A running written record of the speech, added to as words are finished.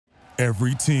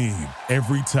Every team,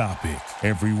 every topic,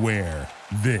 everywhere.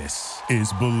 This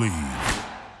is Believe.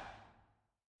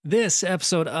 This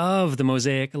episode of the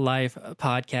Mosaic Life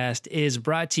podcast is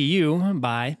brought to you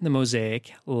by the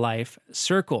Mosaic Life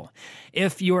Circle.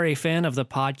 If you're a fan of the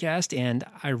podcast, and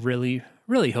I really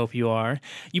hope you are,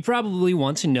 you probably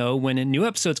want to know when new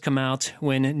episodes come out,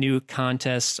 when new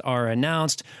contests are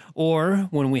announced, or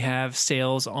when we have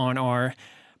sales on our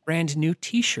brand new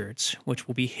t-shirts, which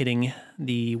will be hitting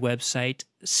the website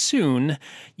soon.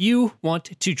 You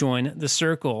want to join the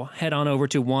circle. Head on over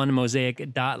to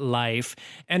onemosaic.life,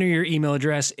 enter your email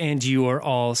address, and you are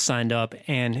all signed up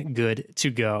and good to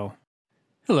go.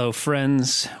 Hello,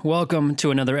 friends. Welcome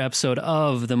to another episode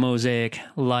of the Mosaic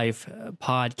Life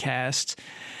podcast.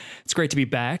 It's great to be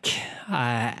back.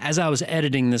 As I was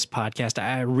editing this podcast,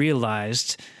 I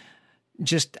realized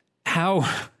just how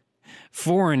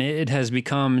foreign it has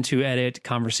become to edit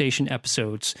conversation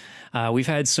episodes. We've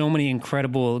had so many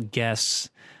incredible guests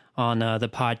on the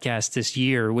podcast this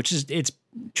year, it's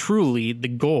truly the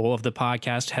goal of the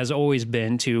podcast has always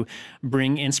been to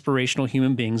bring inspirational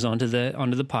human beings onto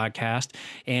the podcast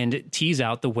and tease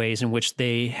out the ways in which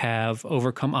they have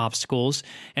overcome obstacles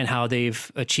and how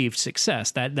they've achieved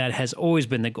success. That has always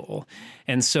been the goal.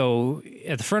 And so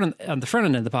on the front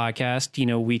end of the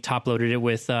podcast, we top loaded it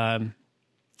with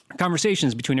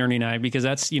conversations between Ernie and I, because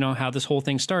that's, how this whole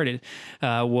thing started,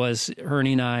 was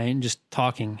Ernie and I just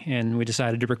talking, and we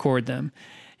decided to record them.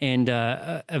 And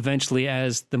eventually,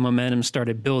 as the momentum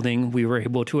started building, we were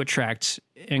able to attract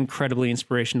incredibly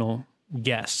inspirational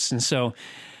guests. And so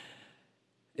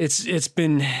it's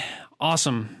been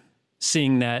awesome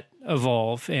seeing that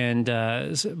evolve. And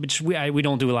we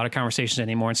don't do a lot of conversations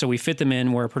anymore. And so we fit them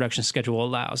in where a production schedule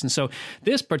allows. And so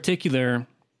this particular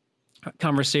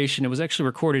conversation, it was actually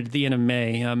recorded at the end of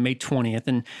May, May 20th.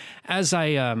 And as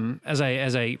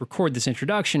I record this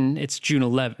introduction, it's June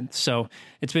 11th. So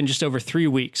it's been just over 3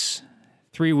 weeks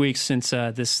since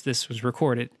this was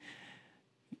recorded.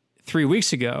 3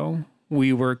 weeks ago,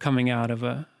 we were coming out of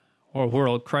a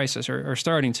world crisis, or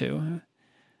starting to,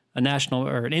 a national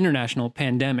or an international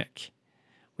pandemic.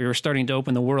 We were starting to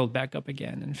open the world back up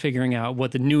again and figuring out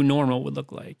what the new normal would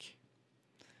look like.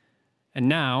 And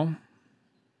now,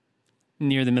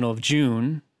 near the middle of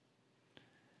June,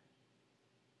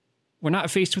 we're not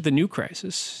faced with a new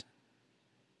crisis.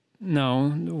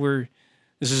 No,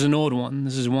 this is an old one.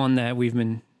 This is one that we've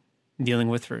been dealing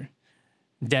with for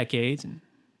decades and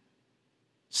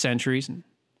centuries, and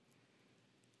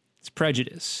it's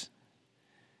prejudice.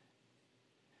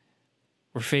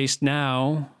 We're faced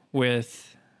now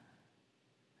with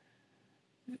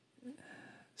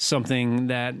something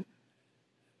that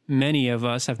many of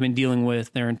us have been dealing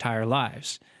with their entire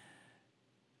lives.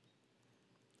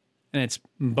 And it's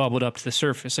bubbled up to the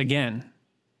surface again.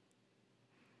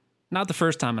 Not the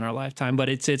first time in our lifetime, but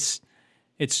it's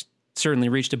certainly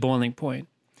reached a boiling point.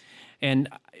 And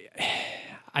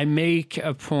I make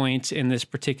a point in this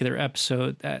particular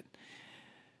episode that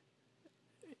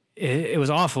it was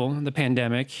awful, the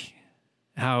pandemic,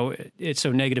 how it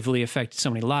so negatively affected so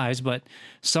many lives, but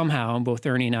somehow both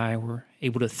Ernie and I were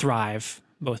able to thrive,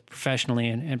 both professionally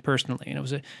and personally. And it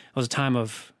was a time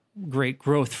of great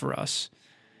growth for us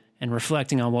and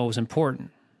reflecting on what was important.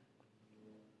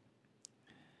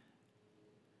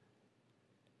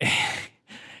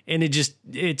 And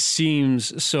it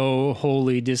seems so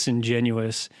wholly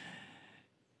disingenuous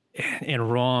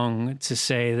and wrong to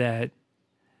say that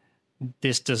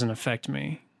this doesn't affect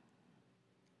me,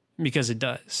 because it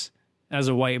does. As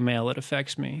a white male, it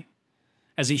affects me.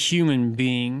 As a human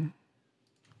being,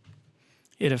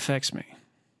 it affects me.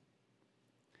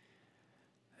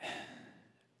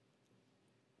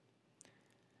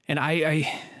 And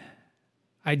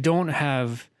I don't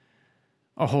have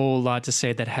a whole lot to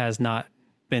say that has not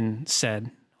been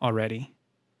said already.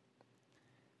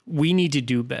 We need to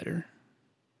do better.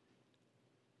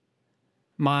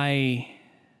 My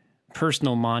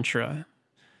personal mantra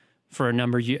for a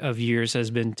number of years has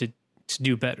been to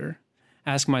do better.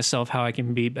 Ask myself how I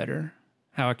can be better,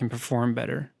 how I can perform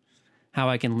better, how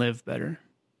I can live better.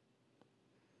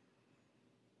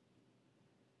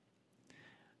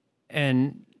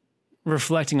 And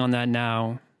reflecting on that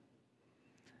now,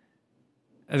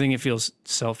 I think it feels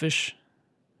selfish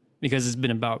because it's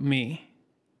been about me.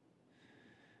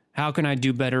 How can I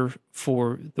do better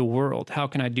for the world? How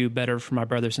can I do better for my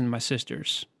brothers and my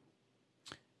sisters?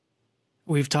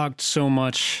 We've talked so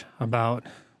much about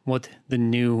what the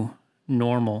new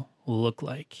normal will look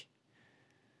like.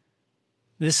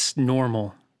 This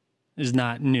normal is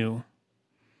not new.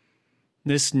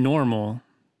 This normal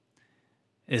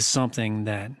is something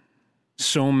that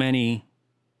so many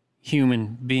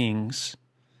human beings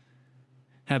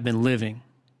have been living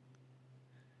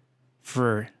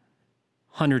for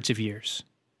hundreds of years.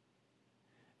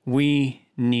 We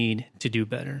need to do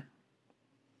better.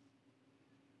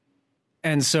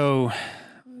 And so,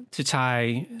 to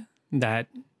tie that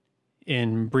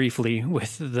in briefly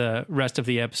with the rest of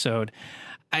the episode,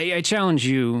 I challenge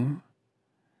you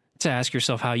to ask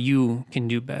yourself how you can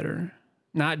do better,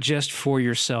 not just for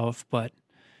yourself, but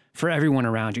for everyone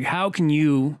around you. How can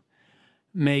you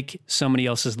make somebody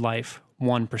else's life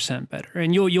 1% better?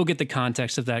 And you'll get the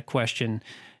context of that question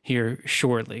here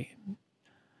shortly.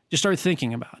 Just start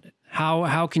thinking about it.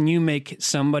 How can you make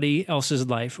somebody else's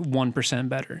life 1%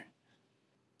 better?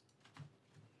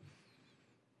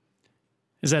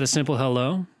 Is that a simple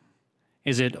hello?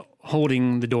 Is it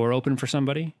holding the door open for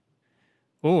somebody?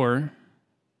 Or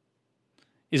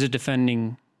is it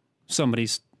defending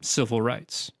somebody's civil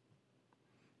rights?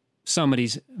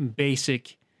 Somebody's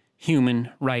basic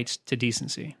human rights to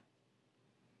decency?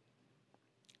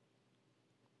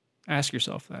 Ask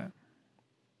yourself that.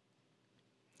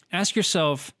 Ask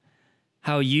yourself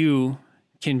how you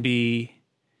can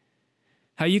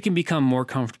become more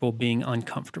comfortable being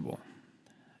uncomfortable.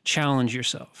 Challenge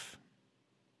yourself.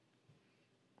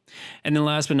 And then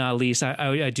last but not least,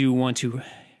 I do want to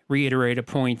reiterate a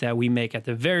point that we make at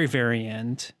the very, very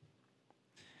end.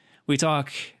 We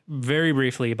talk very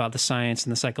briefly about the science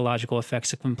and the psychological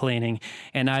effects of complaining,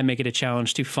 and I make it a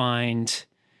challenge to find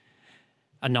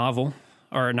a novel,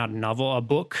 or not a novel, a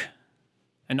book,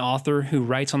 an author who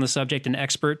writes on the subject, an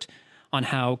expert on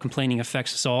how complaining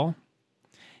affects us all.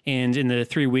 And in the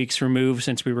 3 weeks removed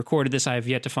since we recorded this, I have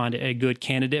yet to find a good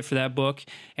candidate for that book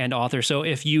and author. So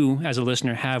if you, as a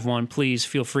listener, have one, please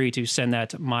feel free to send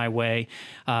that my way,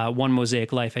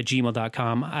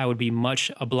 onemosaiclife@gmail.com. I would be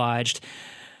much obliged.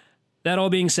 That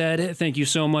all being said, thank you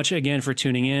so much again for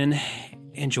tuning in.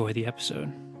 Enjoy the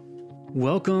episode.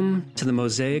 Welcome to the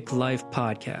Mosaic Life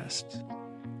Podcast.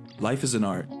 Life is an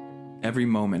art. Every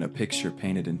moment a picture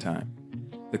painted in time.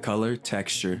 The color,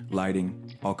 texture,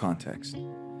 lighting, all context.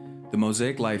 The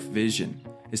Mosaic Life vision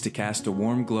is to cast a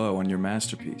warm glow on your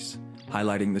masterpiece,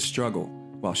 highlighting the struggle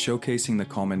while showcasing the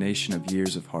culmination of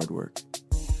years of hard work.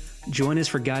 Join us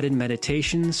for guided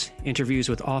meditations, interviews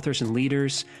with authors and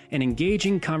leaders, and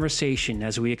engaging conversation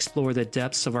as we explore the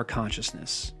depths of our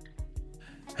consciousness.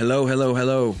 Hello, hello,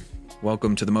 hello.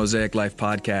 Welcome to the Mosaic Life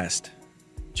Podcast.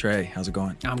 Trey, how's it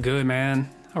going? I'm good, man.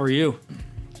 How are you?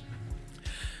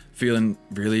 Feeling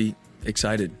really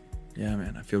excited. Yeah,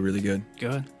 man, I feel really good.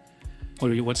 Good.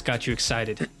 What's got you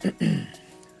excited?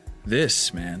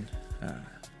 This, man,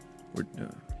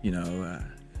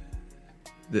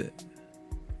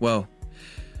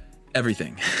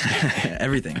 everything,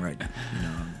 everything right now.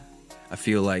 I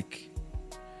feel like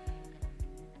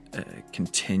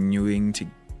continuing to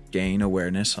gain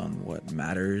awareness on what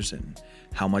matters and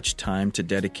how much time to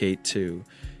dedicate to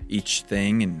each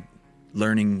thing, and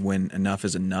learning when enough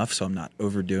is enough, so I'm not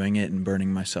overdoing it and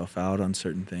burning myself out on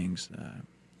certain things.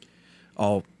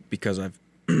 All because I've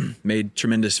made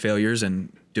tremendous failures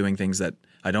and doing things that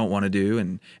I don't want to do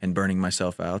and burning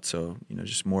myself out. So,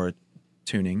 just more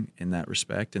tuning in that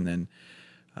respect. And then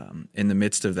in the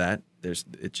midst of that,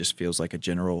 it just feels like a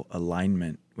general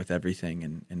alignment with everything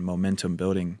and momentum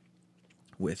building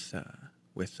with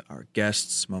our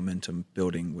guests, momentum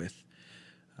building with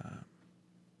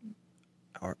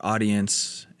our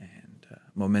audience, and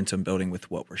momentum building with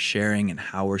what we're sharing and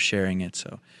how we're sharing it.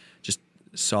 So just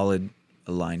solid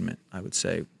alignment, I would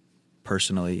say,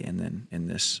 personally, and then in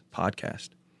this podcast.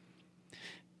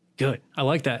 Good. I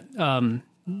like that.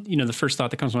 The first thought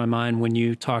that comes to my mind when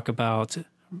you talk about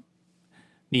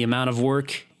the amount of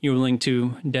work you're willing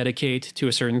to dedicate to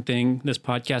a certain thing, this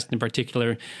podcast in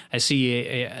particular, I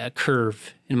see a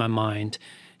curve in my mind.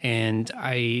 And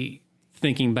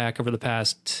thinking back over the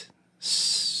past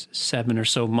 7 or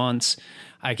so months,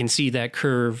 I can see that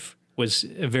curve was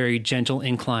a very gentle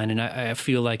incline, and I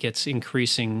feel like it's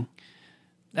increasing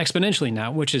exponentially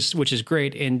now, which is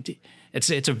great. And it's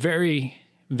a very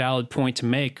valid point to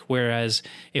make. Whereas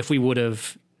if we would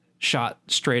have shot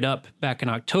straight up back in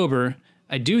October,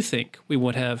 I do think we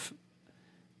would have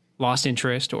lost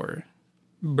interest or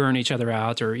burn each other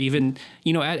out, or even,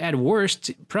 at worst,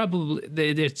 probably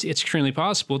it's extremely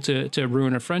possible to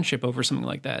ruin a friendship over something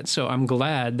like that. So I'm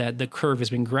glad that the curve has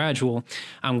been gradual.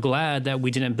 I'm glad that we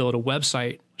didn't build a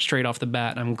website straight off the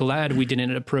bat. I'm glad we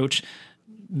didn't approach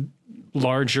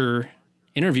larger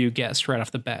interview guests right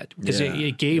off the bat, because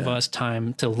it gave us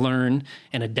time to learn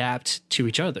and adapt to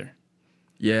each other.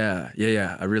 Yeah.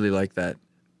 I really like that.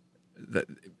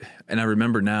 And I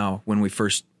remember now when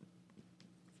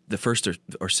the first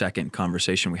or second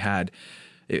conversation we had,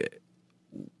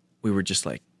 we were just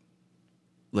like,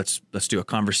 let's do a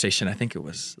conversation. I think it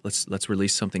was let's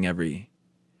release something every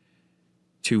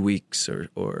 2 weeks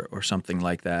or something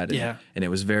like that. And it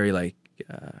was very like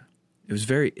it was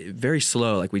very, very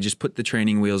slow. Like we just put the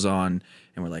training wheels on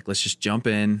and we're like, let's just jump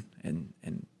in and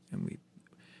we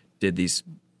did these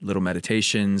little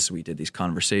meditations. We did these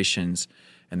conversations,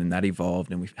 and then that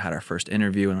evolved and we had our first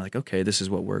interview and we're like, okay, this is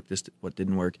what worked. This what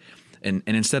didn't work. And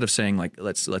instead of saying like,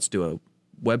 let's do a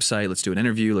website, let's do an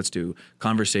interview, let's do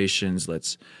conversations,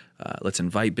 let's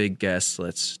invite big guests,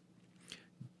 let's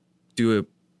do a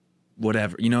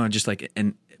whatever, just like,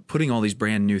 and putting all these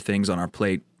brand new things on our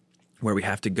plate where we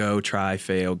have to go try,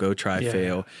 fail,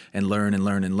 fail, and learn and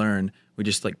learn and learn. We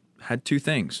just like had two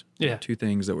things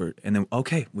that were, and then,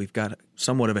 okay, we've got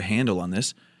somewhat of a handle on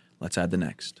this. Let's add the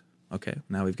next. Okay.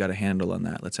 Now we've got a handle on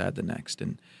that. Let's add the next.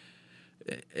 And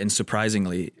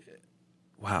surprisingly,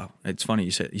 wow, it's funny.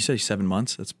 You said 7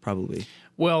 months. That's probably.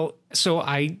 Well, so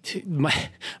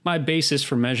my basis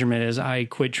for measurement is I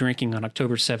quit drinking on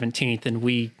October 17th, and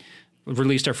we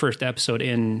released our first episode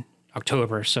in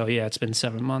October. So yeah, it's been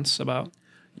 7 months about.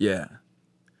 Yeah.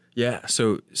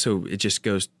 So it just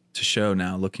goes to show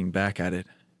now, looking back at it,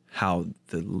 how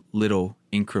the little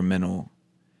incremental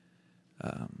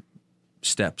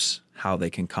steps, how they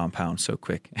can compound so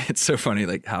quick. It's so funny,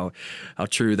 like how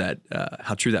true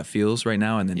that feels right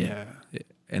now. And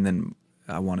then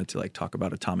I wanted to like talk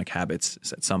about atomic habits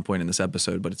at some point in this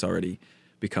episode, but it's already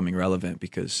becoming relevant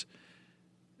because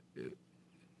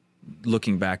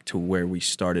looking back to where we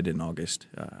started in August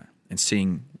and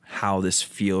seeing how this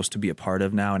feels to be a part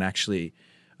of now, and actually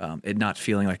it not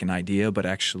feeling like an idea, but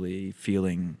actually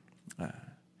feeling,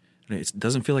 it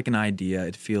doesn't feel like an idea.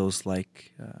 It feels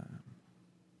like,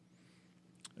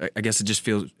 I guess it just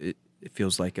feels, it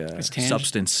feels like a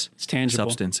substance. It's tangible.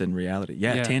 Substance and reality.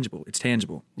 Yeah, tangible. It's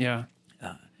tangible. Yeah.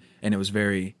 And it was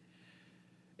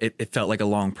it felt like a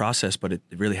long process, but it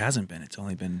really hasn't been.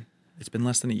 It's been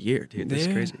less than a year, dude. This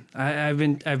is crazy. I've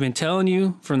been telling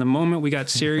you from the moment we got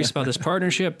serious about this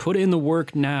partnership, put in the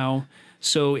work now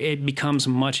so it becomes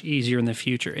much easier in the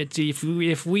future. It's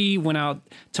if we went out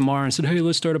tomorrow and said, hey,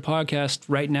 let's start a podcast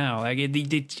right now, like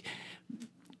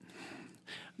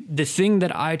the thing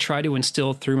that I try to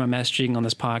instill through my messaging on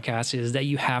this podcast is that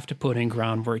you have to put in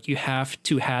groundwork. You have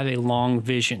to have a long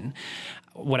vision.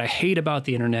 What I hate about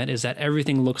the internet is that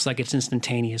everything looks like it's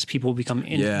instantaneous. People become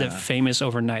famous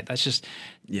overnight. That's just,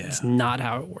 it's not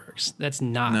how it works. That's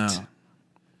not. No.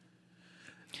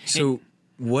 So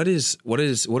what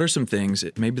are some things,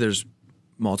 maybe there's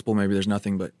multiple, maybe there's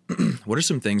nothing, but what are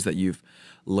some things that you've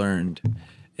learned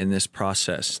in this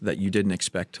process that you didn't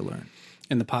expect to learn?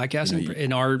 In the podcast,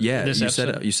 this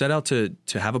episode? You set out to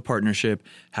have a partnership,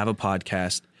 have a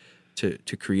podcast,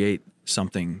 to create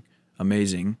something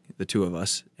amazing, the two of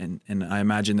us, and I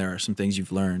imagine there are some things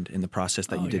you've learned in the process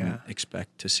that you didn't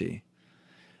expect to see.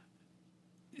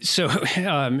 So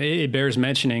it bears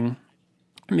mentioning,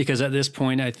 because at this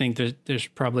point I think there's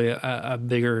probably a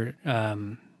bigger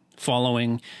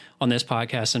following on this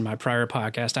podcast than my prior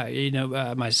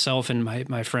podcast. Myself and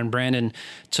my friend Brandon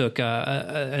took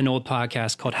an old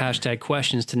podcast called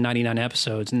 #Questions to 99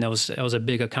 episodes, and that was a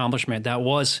big accomplishment. That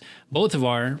was both of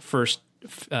our first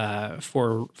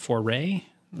foray,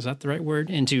 is that the right word,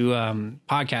 into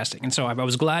podcasting. And so I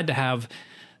was glad to have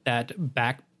that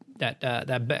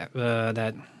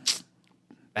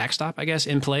backstop, I guess,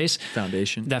 in place.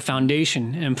 That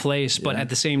foundation in place. Yeah. But at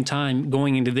the same time,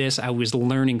 going into this, I was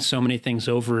learning so many things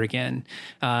over again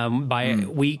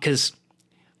because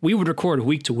we would record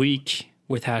week to week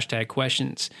with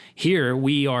 #questions. Here,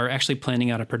 we are actually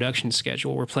planning out a production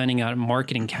schedule. We're planning out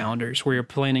marketing calendars. We're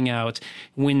planning out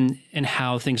when and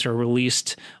how things are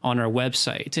released on our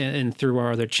website and through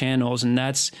our other channels. And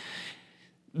that's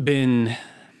been...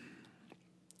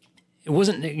 It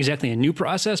wasn't exactly a new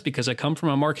process because I come from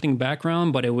a marketing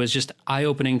background, but it was just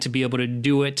eye-opening to be able to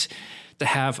do it, to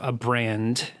have a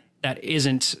brand that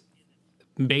isn't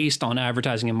based on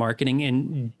advertising and marketing,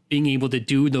 and being able to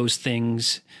do those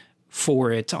things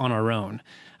for it on our own.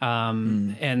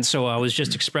 And so I was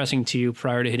just expressing to you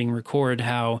prior to hitting record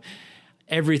how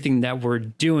everything that we're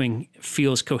doing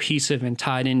feels cohesive and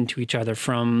tied into each other,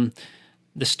 from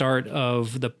the start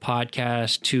of the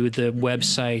podcast to the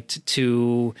website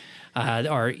to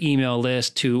our email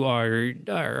list to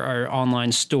our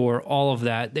online store. All of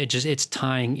that, it's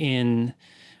tying in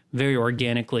very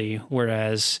organically,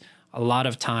 whereas a lot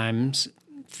of times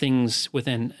things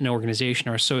within an organization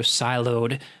are so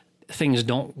siloed, things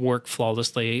don't work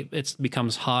flawlessly. It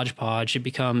becomes hodgepodge. It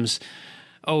becomes,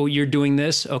 oh, you're doing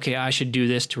this, okay, I should do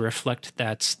this to reflect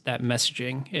that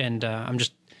messaging. And I'm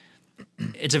just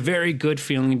it's a very good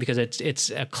feeling because it's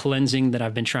a cleansing that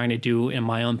I've been trying to do in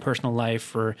my own personal life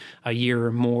for a year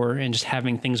or more, and just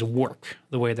having things work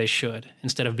the way they should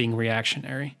instead of being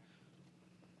reactionary.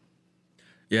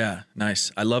 Yeah,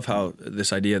 nice. I love how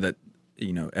this idea that,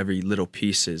 every little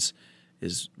piece is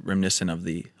reminiscent of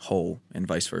the whole and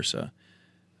vice versa,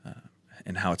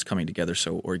 and how it's coming together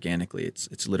so organically.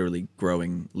 It's literally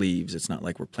growing leaves. It's not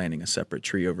like we're planting a separate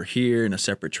tree over here and a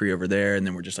separate tree over there, and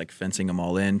then we're just like fencing them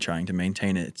all in, trying to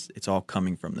maintain it. It's all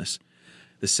coming from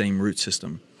the same root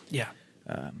system. Yeah.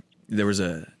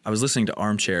 I was listening to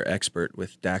Armchair Expert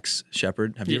with Dax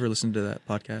Shepard. Have you ever listened to that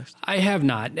podcast? I have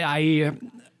not.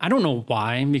 I don't know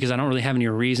why, because I don't really have any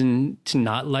reason to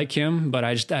not like him, but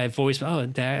I've always, I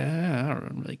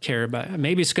don't really care about it.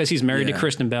 Maybe it's because he's married to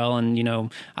Kristen Bell, and,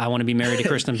 I want to be married to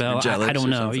Kristen Bell. I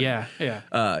don't know. Something. Yeah.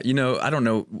 I don't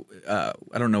know.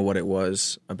 I don't know what it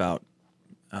was about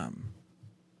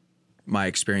my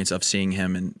experience of seeing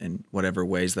him in whatever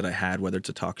ways that I had, whether it's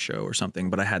a talk show or something,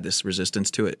 but I had this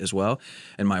resistance to it as well.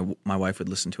 And my wife would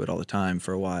listen to it all the time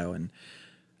for a while. And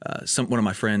one of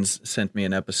my friends sent me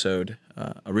an episode,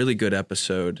 a really good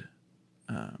episode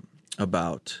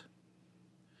about,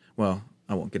 well,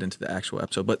 I won't get into the actual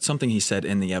episode, but something he said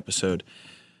in the episode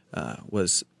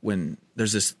was when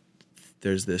there's this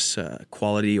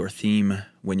quality or theme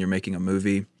when you're making a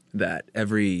movie that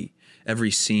every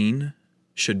scene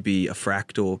should be a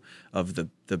fractal of the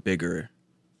bigger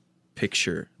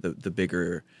picture, the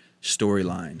bigger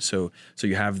storyline. So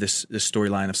you have this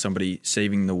storyline of somebody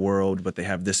saving the world, but they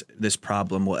have this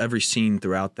problem. Well, every scene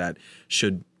throughout that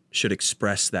should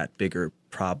express that bigger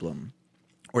problem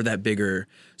or that bigger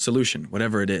solution,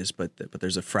 whatever it is. But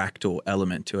there's a fractal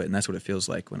element to it, and that's what it feels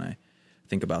like when I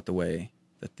think about the way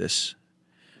that this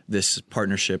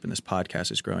partnership and this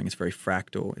podcast is growing. It's very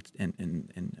fractal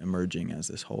and emerging as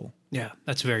this whole. Yeah,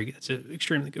 that's an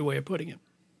extremely good way of putting it.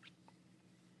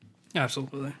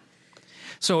 Absolutely.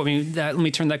 So, let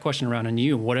me turn that question around on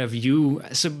you. What have you,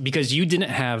 because you didn't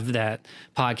have that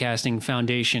podcasting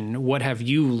foundation, what have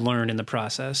you learned in the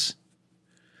process?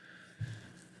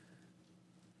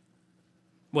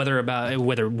 Whether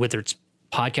it's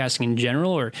podcasting in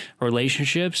general or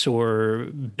relationships or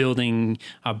building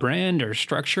a brand or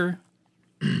structure?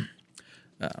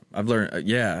 I've learned,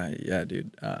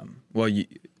 dude. Well,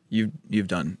 you've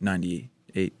done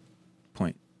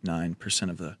 98.9%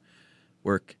 of the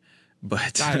work,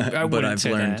 but but I've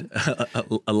learned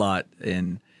a lot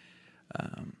in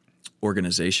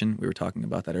organization. We were talking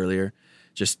about that earlier.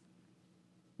 Just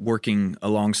working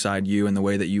alongside you and the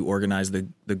way that you organize the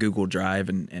Google Drive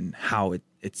and how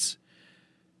it's.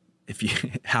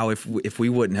 If we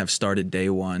wouldn't have started day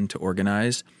one to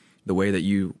organize the way that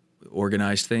you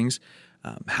organized things,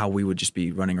 how we would just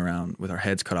be running around with our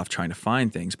heads cut off trying to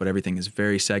find things, but everything is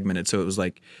very segmented. So it was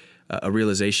like a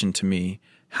realization to me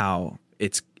how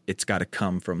it's got to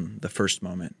come from the first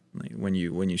moment, like when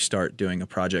you start doing a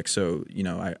project. So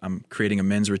I'm creating a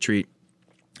men's retreat,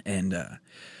 and I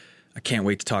can't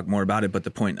wait to talk more about it. But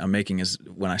the point I'm making is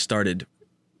when I started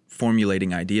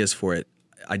formulating ideas for it,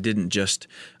 I didn't just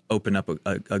open up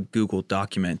a Google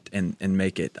document and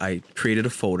make it. I created a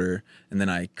folder, and then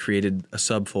I created a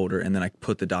subfolder, and then I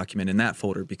put the document in that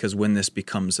folder, because when this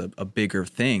becomes a bigger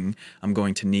thing, I'm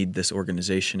going to need this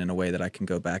organization in a way that I can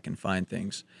go back and find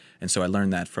things. And so I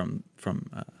learned that from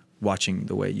watching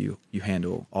the way you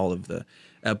handle all of the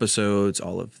episodes,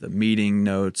 all of the meeting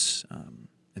notes,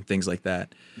 and things like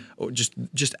that. Or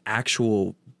just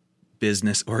actual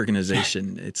business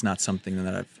organization. It's not something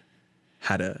that I've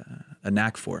had a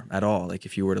knack for at all. Like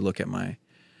if you were to look at my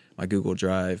Google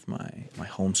Drive, my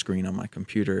home screen on my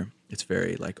computer, it's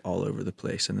very like all over the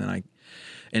place. And then I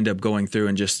end up going through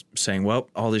and just saying, well,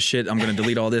 all this shit, I'm going to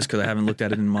delete all this because I haven't looked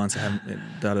at it in months. I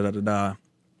haven't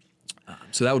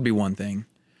So that would be one thing.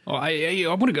 Well, I do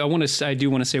want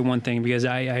to say one thing, because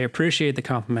I appreciate the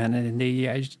compliment, and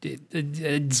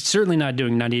it's certainly not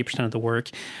doing 98% of the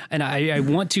work. And I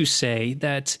want to say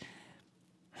that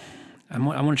I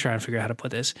want to try and figure out how to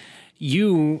put this.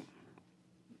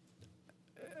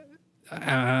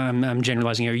 I'm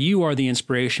generalizing here. You are the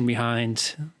inspiration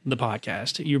behind the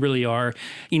podcast. You really are.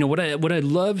 What I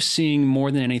love seeing more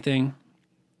than anything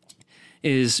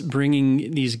is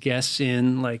bringing these guests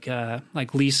in, like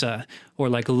Lisa or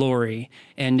like Lori,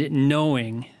 and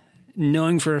knowing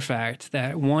for a fact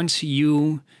that once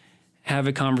you have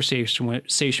a conversation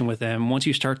with them, once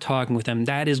you start talking with them,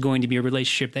 that is going to be a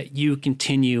relationship that you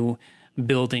continue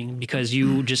building, because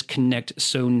you just connect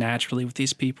so naturally with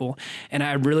these people. And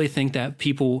I really think that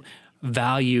people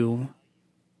value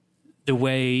the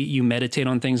way you meditate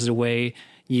on things, the way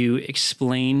you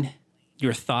explain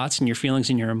your thoughts and your feelings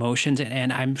and your emotions.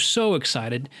 And I'm so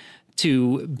excited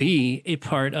to be a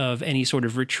part of any sort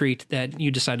of retreat that you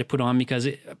decide to put on, because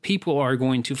people are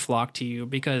going to flock to you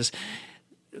because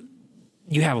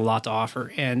you have a lot to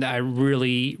offer. And I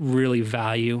really, really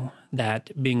value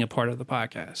that being a part of the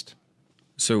podcast.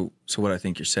 So what I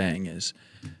think you're saying is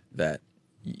that,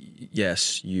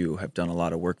 yes, you have done a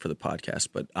lot of work for the podcast,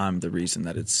 but I'm the reason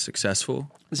that it's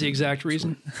successful. That's the exact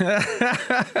reason.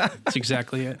 That's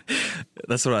exactly it.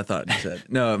 That's what I thought you said.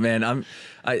 No, man,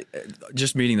 I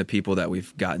just meeting the people that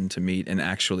we've gotten to meet and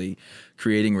actually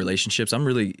creating relationships. I'm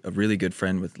really a really good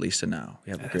friend with Lisa now.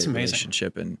 We have a great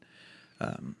relationship, and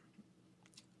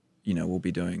we'll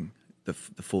be doing the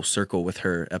full circle with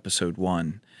her, episode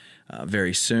 1,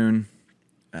 very soon.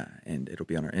 And it'll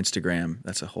be on our Instagram.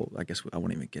 That's a whole, I guess I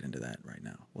won't even get into that right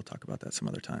now. We'll talk about that some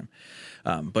other time.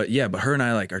 But her and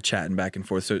I are chatting back and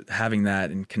forth. So having that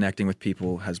and connecting with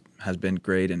people has been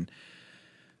great. And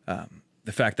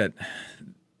the fact that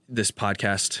this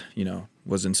podcast,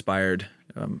 was inspired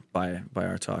by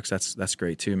our talks, that's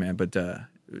great too, man. But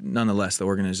nonetheless, the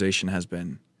organization has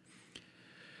been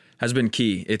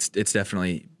key. It's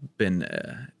definitely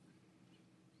been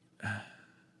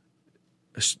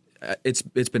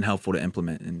it's been helpful to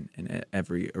implement in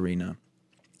every arena.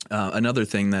 Another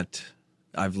thing that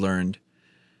I've learned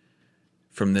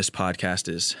from this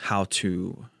podcast is how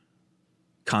to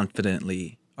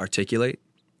confidently articulate.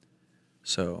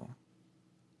 So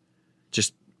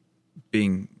just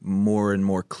being more and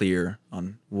more clear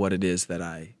on what it is that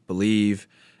I believe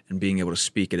and being able to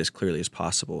speak it as clearly as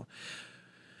possible.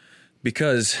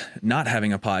 Because not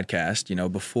having a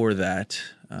podcast, before that,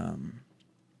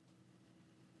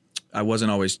 I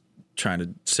wasn't always trying to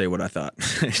say what I thought.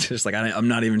 It's just like, I'm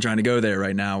not even trying to go there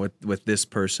right now with this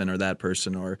person or that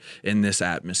person or in this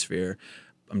atmosphere.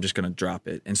 I'm just going to drop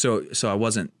it. And so I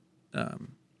wasn't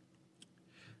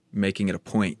making it a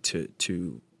point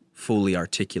to fully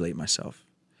articulate myself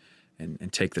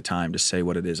and take the time to say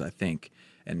what it is I think.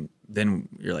 And then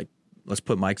you're like, let's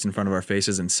put mics in front of our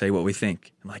faces and say what we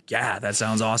think. I'm like, yeah, that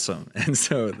sounds awesome. And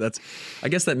so I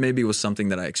guess that maybe was something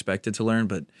that I expected to learn,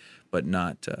 but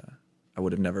not, I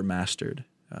would have never mastered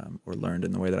or learned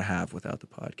in the way that I have without the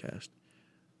podcast.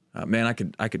 Man,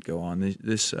 I could go on.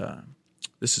 This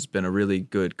has been a really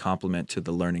good compliment to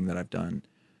the learning that I've done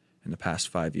in the past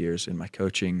 5 years in my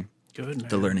coaching. Good, man.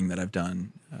 The learning that I've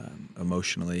done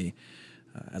emotionally,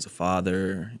 as a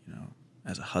father,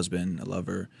 as a husband, a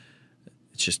lover.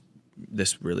 It's just,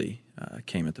 this really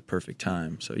came at the perfect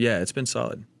time. So yeah, it's been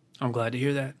solid. I'm glad to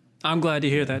hear that. I'm glad to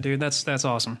hear that, dude. That's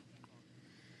awesome.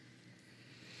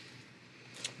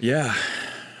 Yeah.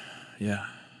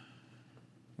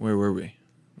 Where were we?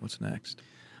 What's next?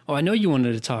 Oh, I know you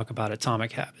wanted to talk about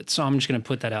Atomic Habits, so I'm just going to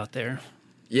put that out there.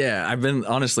 Yeah, I've been,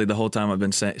 honestly, the whole time I've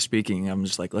been speaking, I'm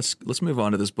just like, let's move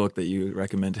on to this book that you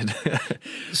recommended.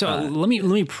 So let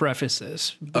me preface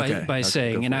this by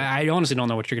saying, and I honestly don't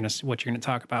know what you're gonna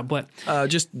talk about, but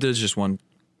there's just one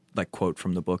quote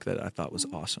from the book that I thought was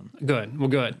awesome. Good. Well,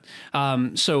 good.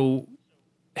 So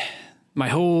my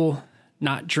whole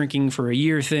not drinking for a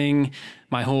year thing,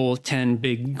 my whole 10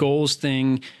 big goals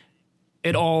thing,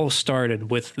 it all started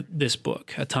with this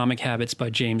book, Atomic Habits by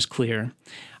James Clear.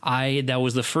 That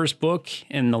was the first book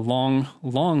in the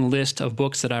long list of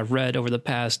books that I've read over the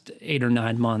past 8 or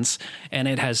 9 months, and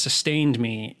it has sustained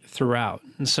me throughout.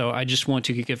 And so I just want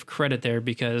to give credit there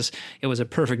because it was a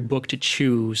perfect book to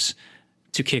choose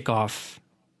to kick off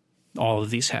all of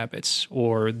these habits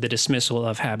or the dismissal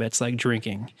of habits like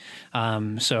drinking.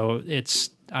 So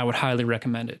I would highly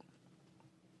recommend it.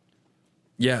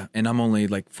 Yeah, and I'm only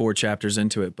 4 chapters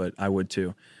into it, but I would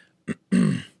too.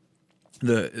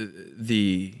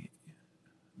 The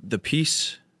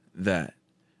piece that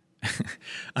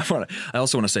I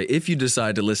also want to say, if you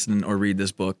decide to listen or read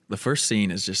this book, the first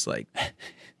scene is just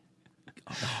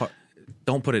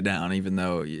don't put it down, even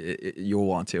though you'll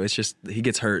want to. It's just, he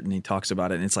gets hurt and he talks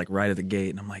about it, and it's right at the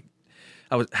gate, and I'm like,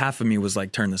 half of me was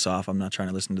turn this off. I'm not trying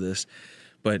to listen to this,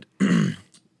 but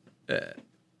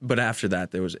after that,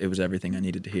 it was everything I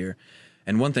needed to hear.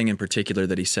 And one thing in particular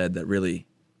that he said that really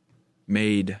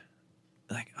made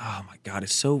oh my God,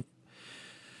 it's so,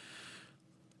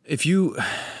 if you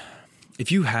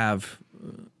have,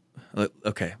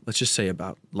 okay, let's just say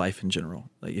about life in general.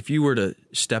 If you were to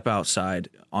step outside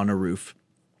on a roof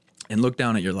and look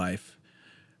down at your life,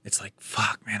 it's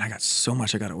fuck, man, I got so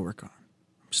much I got to work on.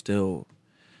 I'm still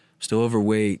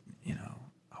overweight.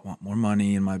 I want more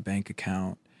money in my bank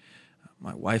account.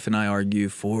 My wife and I argue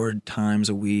 4 times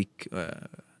a week.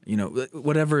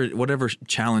 Whatever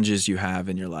challenges you have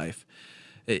in your life,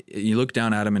 you look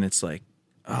down at them and it's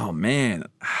oh man,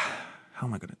 how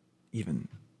am I gonna even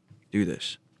do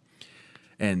this.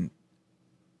 And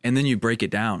then you break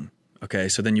it down. Okay.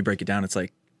 So then you break it down. It's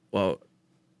like, well,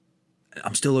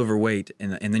 I'm still overweight.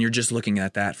 And then you're just looking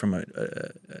at that from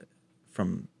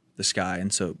from the sky.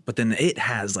 And so, but then it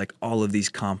has like all of these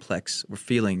complex,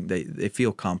 they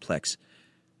feel complex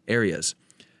areas.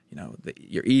 You know,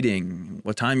 you're eating,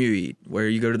 what time you eat, where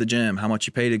you go to the gym, how much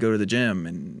you pay to go to the gym,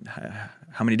 and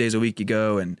how many days a week you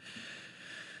go, and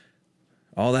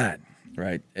all that,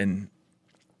 right? And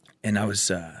I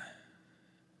was, I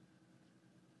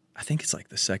think it's like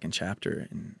the second chapter,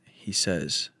 and he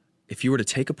says, if you were to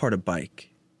take apart a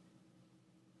bike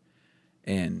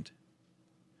and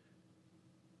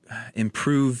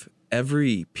improve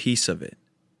every piece of it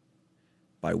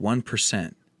by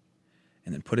 1%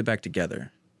 and then put it back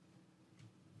together,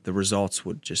 the results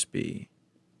would just be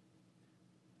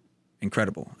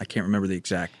incredible. I can't remember the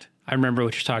exact. I remember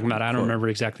what you're talking about. I don't remember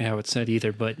exactly how it's said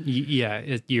either, but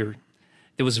it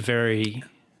was very,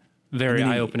 very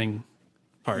eye-opening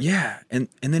part. Yeah, and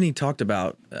then he talked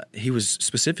about, he was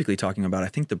specifically talking about, I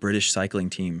think, the British cycling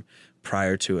team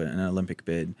prior to an Olympic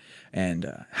bid,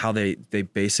 and how they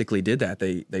basically did that.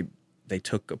 They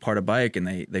took apart a bike and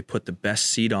they put the best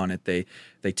seat on it. They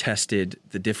tested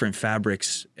the different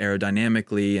fabrics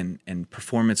aerodynamically and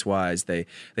performance-wise. They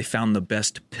found the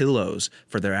best pillows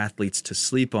for their athletes to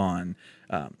sleep on.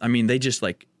 I mean, they just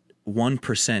like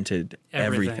 1%ed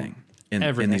everything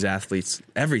in these athletes,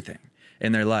 everything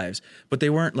in their lives. But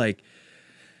they weren't like,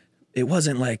 it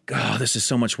wasn't like, oh, this is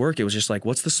so much work. It was just like,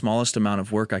 what's the smallest amount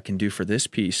of work I can do for this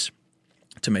piece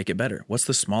to make it better? What's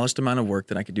the smallest amount of work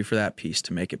that I could do for that piece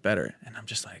to make it better? And I'm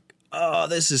just like, oh,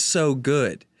 this is so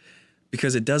good,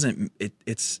 because it doesn't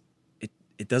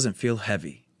feel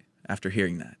heavy after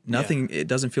hearing that. Nothing, It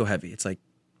doesn't feel heavy. It's like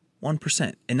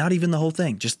 1%, and not even the whole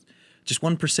thing. Just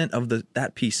 1% of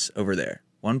that piece over there.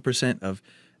 1% of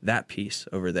that piece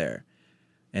over there.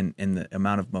 And the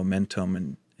amount of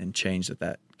momentum and change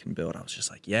that can build. I was just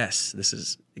like, yes, this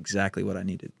is exactly what I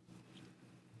needed.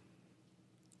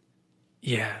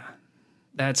 Yeah,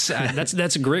 that's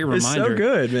a great reminder. It's so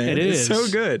good, man. It's so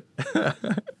good.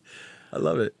 I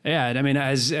love it. Yeah, I mean,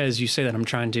 as you say that, I'm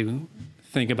trying to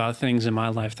think about things in my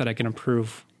life that I can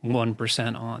improve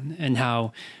 1% on, and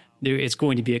how it's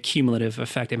going to be a cumulative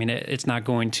effect. I mean, it's not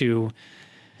going to.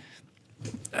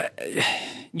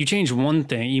 You change one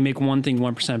thing, you make one thing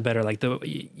 1% better. Like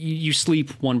you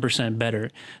sleep 1% better.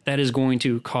 That is going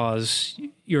to cause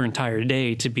your entire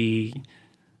day to be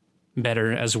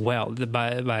better as well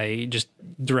by just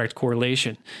direct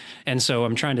correlation. And so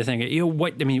I'm trying to think,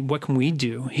 what can we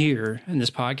do here in this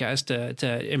podcast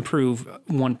to improve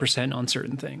 1% on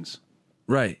certain things?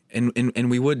 Right. And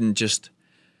we wouldn't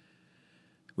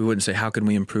say, how can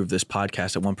we improve this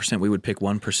podcast at 1%? We would pick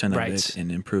 1% of it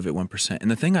and improve it 1%. And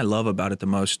the thing I love about it the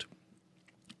most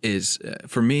is,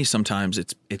 for me, sometimes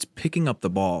it's picking up the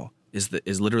ball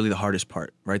is literally the hardest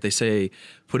part, right? They say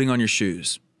putting on your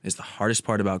shoes is the hardest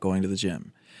part about going to the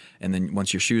gym. And then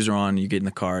once your shoes are on, you get in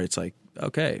the car, it's like,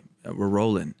 okay, we're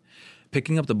rolling.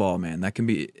 Picking up the ball, man,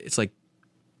 it's like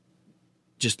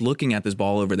just looking at this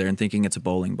ball over there and thinking it's a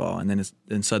bowling ball. And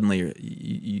then suddenly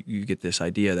you get this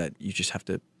idea that you just have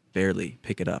to barely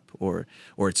pick it up, or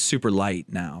it's super light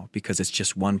now because it's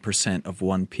just 1% of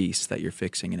one piece that you're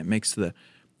fixing. And it makes the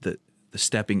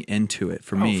stepping into it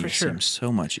for me seems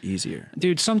so much easier.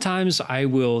 Dude, sometimes I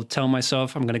will tell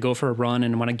myself I'm going to go for a run,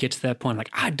 and when I get to that point, I'm like,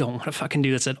 I don't want to fucking do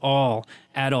this at all.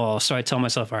 So I tell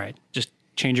myself, all right, just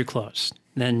change your clothes.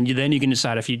 Then you can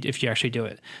decide if you actually do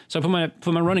it. So I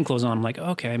put my running clothes on. I'm like,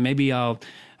 okay, maybe I'll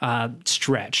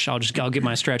stretch. I'll get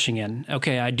my stretching in.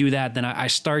 Okay, I do that. Then I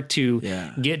start to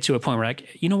get to a point where,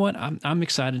 like, you know what? I'm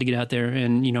excited to get out there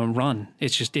and run.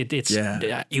 It's just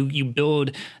you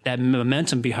build that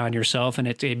momentum behind yourself, and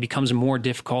it becomes more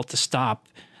difficult to stop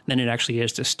than it actually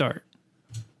is to start.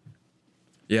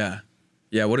 Yeah.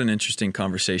 What an interesting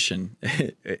conversation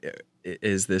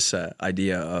is this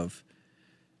idea of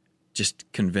just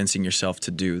convincing yourself to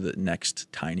do the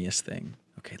next tiniest thing.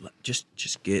 Okay,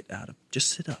 just get out of,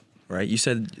 just sit up, right? You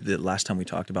said the last time we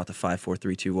talked about the 5, 4,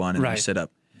 3, 2, 1, and you sit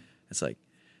up. It's like,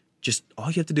 just all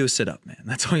you have to do is sit up, man.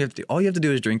 That's all you have to do. All you have to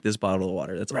do is drink this bottle of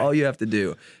water. That's all you have to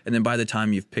do. And then by the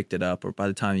time you've picked it up, or by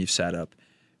the time you've sat up,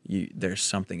 there's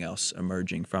something else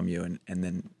emerging from you, and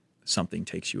then something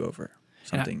takes you over.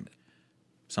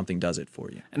 Something does it for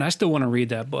you. And I still want to read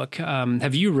that book.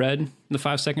 Have you read The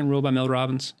 5-Second Rule by Mel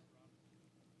Robbins?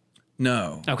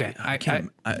 No. Okay.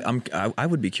 I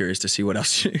would be curious to see what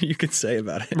else you could say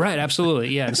about it. Right. Absolutely.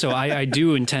 Yeah. And so I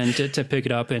do intend to pick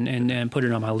it up and put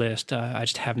it on my list. I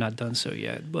just have not done so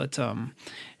yet. But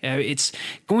it's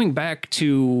going back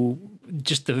to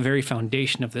just the very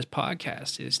foundation of this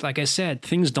podcast is, like I said,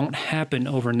 things don't happen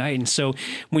overnight. And so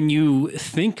when you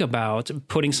think about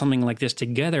putting something like this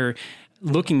together,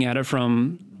 looking at it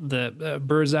from the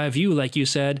bird's eye view, like you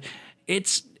said,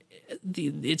 it's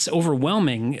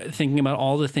overwhelming thinking about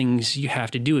all the things you have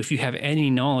to do. If you have any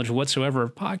knowledge whatsoever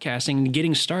of podcasting and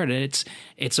getting started,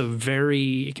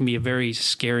 it can be a very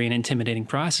scary and intimidating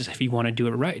process if you want to do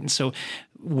it right. And so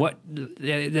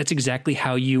that's exactly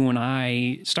how you and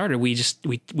I started. We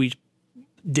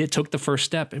took the first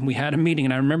step, and we had a meeting.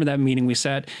 And I remember that meeting. We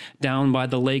sat down by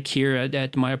the lake here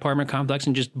at my apartment complex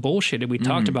and just bullshitted. We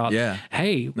talked about,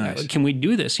 hey, nice. Can we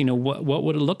do this? What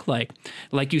would it look like?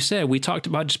 Like you said, we talked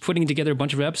about just putting together a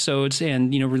bunch of episodes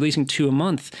and, releasing 2 a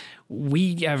month.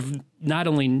 We have not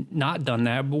only not done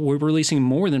that, but we're releasing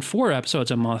more than 4 episodes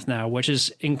a month now, which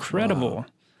is incredible. Wow.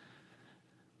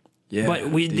 Yeah,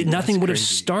 but nothing would have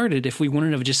started if we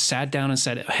wouldn't have just sat down and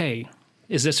said, hey,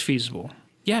 is this feasible?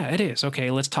 Yeah, it is.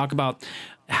 Okay, let's talk about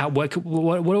what can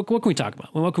we talk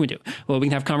about? Well, what can we do? Well, we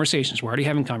can have conversations. We're already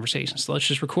having conversations, so let's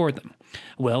just record them.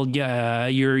 Well, yeah,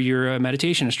 you're a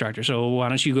meditation instructor, so why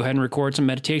don't you go ahead and record some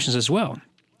meditations as well?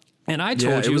 And I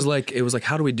told you it was like,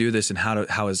 how do we do this, and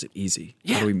how is it easy?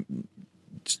 Yeah.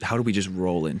 How do we just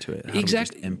roll into it? How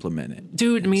exactly. do we just implement it?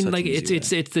 Dude, I mean, like it's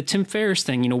the Tim Ferriss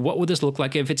thing, what would this look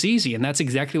like if it's easy? And that's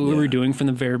exactly what we were doing from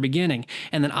the very beginning.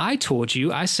 And then I told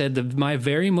you, I said my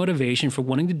very motivation for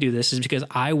wanting to do this is because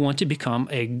I want to become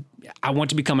a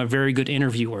very good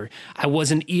interviewer. I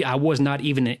was not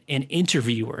even an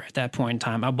interviewer at that point in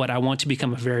time, but I want to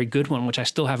become a very good one, which I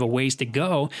still have a ways to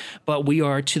go. But we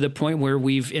are to the point where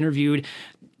we've interviewed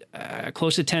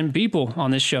close to 10 people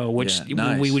on this show, which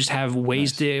we just have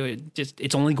ways to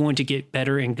it's only going to get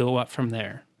better and go up from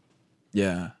there.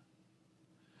 Yeah.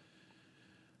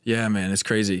 Yeah, man, it's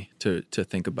crazy to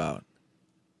think about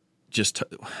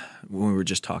when we were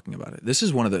just talking about it. This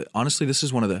is one of the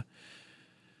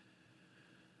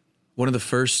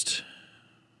first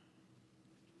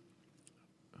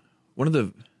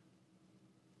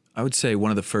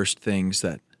things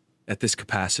that at this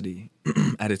capacity,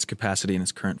 at its capacity in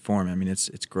its current form. I mean, it's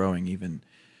growing even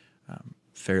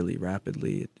fairly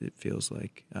rapidly. It feels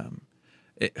like,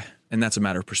 and that's a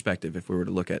matter of perspective. If we were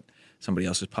to look at somebody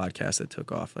else's podcast that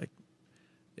took off, like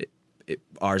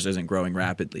ours isn't growing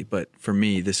rapidly, but for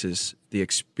me, the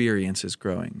experience is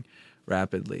growing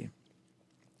rapidly.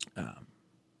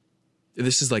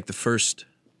 This is like the first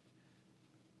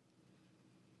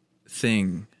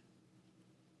thing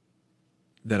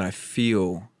that I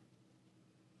feel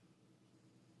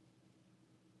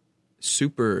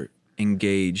super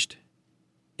engaged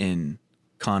in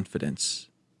confidence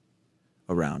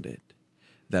around it,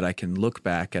 that I can look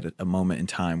back at a moment in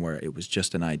time where it was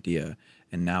just an idea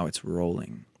and now it's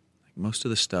rolling. Like most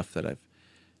of the stuff that I've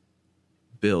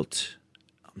built,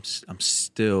 I'm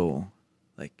still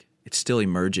like, it's still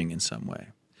emerging in some way.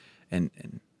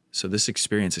 And so this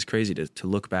experience is crazy to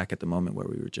look back at the moment where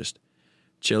we were just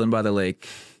chilling by the lake.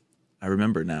 I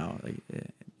remember now,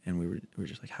 and we were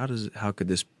just like, how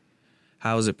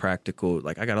is it practical?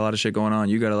 Like, I got a lot of shit going on.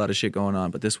 You got a lot of shit going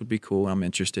on, but this would be cool. I'm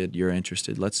interested. You're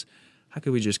interested. How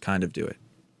could we just kind of do it?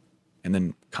 And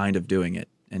then kind of doing it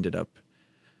ended up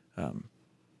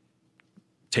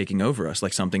taking over us,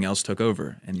 like something else took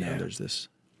over. And now there's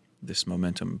this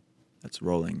momentum that's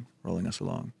rolling us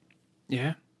along.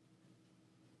 Yeah.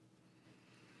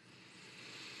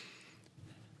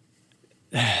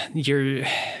 You're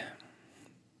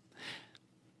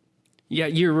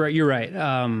right.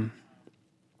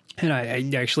 And I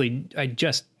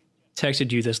just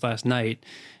texted you this last night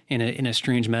in a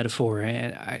strange metaphor,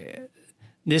 and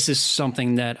this is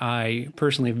something that I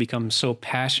personally have become so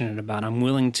passionate about. I'm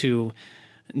willing to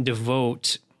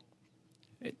devote,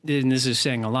 and this is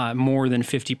saying a lot, more than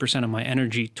 50% of my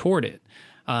energy toward it,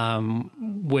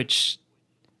 which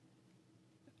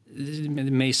it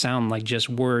may sound like just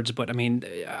words, but I mean,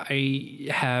 I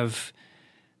have,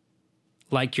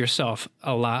 like yourself,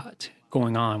 a lot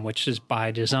going on, which is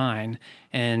by design.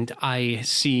 And I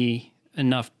see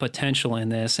enough potential in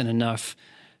this and enough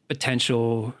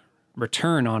potential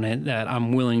return on it that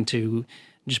I'm willing to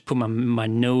just put my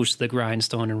nose to the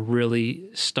grindstone and really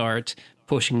start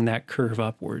pushing that curve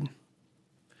upward.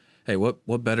 Hey,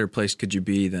 what better place could you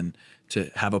be than to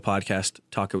have a podcast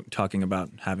talking about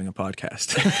having a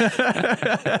podcast?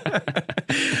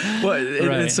 Well,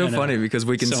 it's so funny because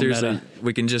we can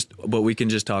we can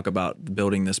just talk about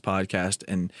building this podcast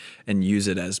and use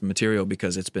it as material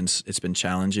because it's been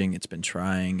challenging, it's been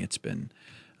trying, it's been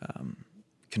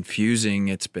confusing,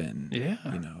 it's been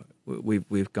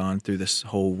we've gone through this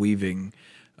whole weaving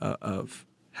of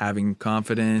having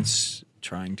confidence,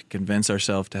 trying to convince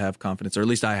ourselves to have confidence, or at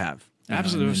least I have.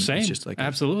 Absolutely. Same. It's just like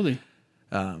absolutely.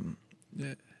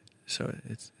 So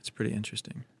it's pretty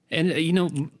interesting.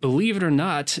 And, believe it or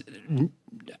not,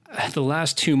 the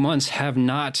last 2 months have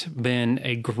not been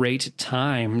a great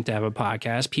time to have a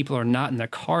podcast. People are not in their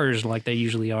cars like they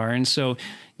usually are. And so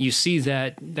you see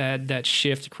that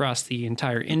shift across the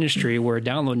entire industry where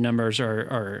download numbers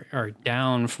are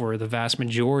down for the vast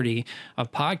majority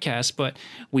of podcasts, but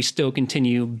we still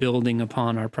continue building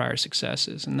upon our prior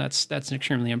successes. And that's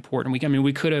extremely important.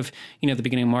 We could have, at the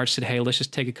beginning of March said, hey, let's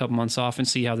just take a couple months off and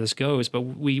see how this goes. But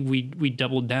we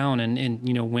doubled down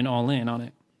and went all in on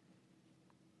it.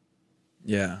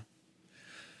 Yeah.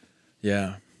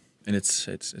 And it's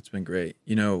been great.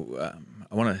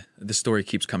 This story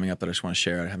keeps coming up that I just want to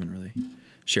share. I haven't really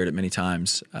shared it many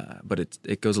times, but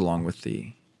it goes along with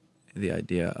the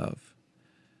idea of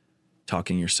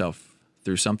talking yourself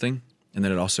through something. And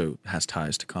then it also has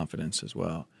ties to confidence as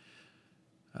well.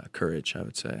 Courage, I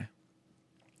would say.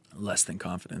 Less than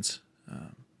confidence.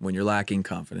 When you're lacking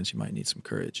confidence, you might need some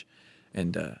courage.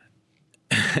 And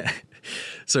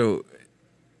so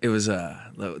it was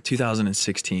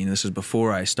 2016. This was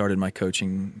before I started my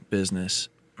coaching business.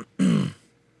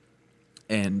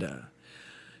 And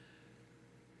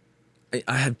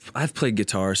I've played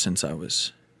guitar since I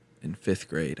was in 5th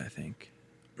grade, I think.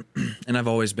 And I've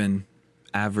always been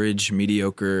average,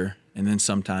 mediocre, and then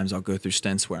sometimes I'll go through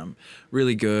stints where I'm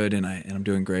really good and I'm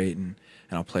doing great, and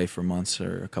I'll play for months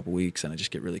or a couple weeks and I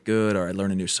just get really good, or I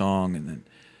learn a new song and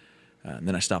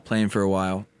then I stop playing for a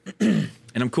while.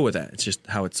 And I'm cool with that. It's just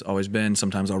how it's always been.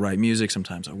 Sometimes I'll write music,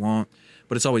 sometimes I won't,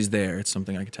 but it's always there. It's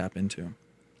something I can tap into.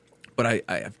 But I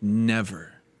have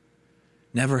never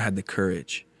had the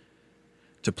courage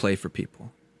to play for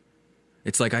people.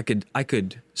 It's like I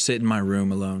could sit in my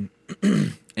room alone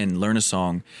and learn a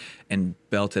song and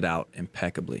belt it out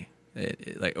impeccably,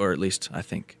 or at least I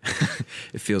think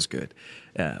it feels good.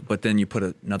 But then you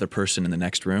put another person in the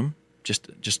next room, just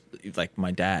like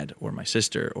my dad or my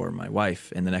sister or my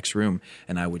wife in the next room,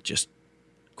 and I would just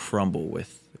crumble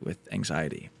with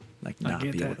anxiety, like not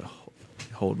be able to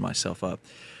hold myself up.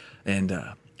 And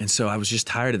so I was just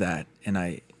tired of that. And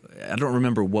I don't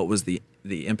remember what was the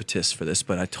impetus for this,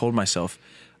 but I told myself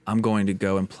I'm going to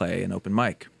go and play an open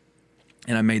mic.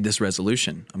 And I made this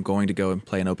resolution. I'm going to go and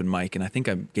play an open mic. And I think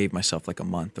I gave myself like a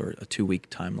month or a 2-week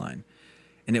timeline.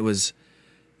 And it was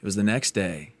the next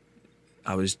day.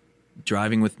 I was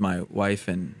driving with my wife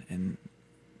and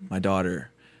my daughter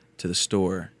to the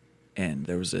store, and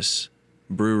there was this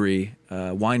brewery,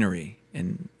 winery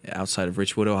outside of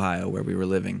Richwood, Ohio, where we were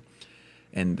living.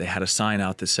 And they had a sign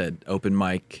out that said open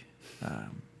mic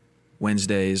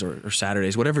Wednesdays or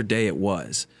Saturdays, whatever day it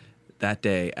was, that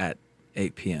day at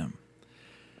 8 p.m.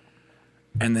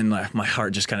 And then my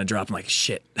heart just kind of dropped. I'm like,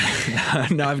 shit,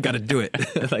 now I've got to do it.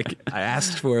 Like, I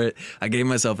asked for it. I gave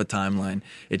myself a timeline.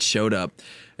 It showed up.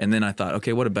 And then I thought,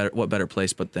 okay, what better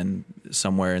place but then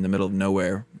somewhere in the middle of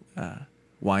nowhere,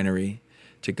 winery,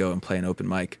 to go and play an open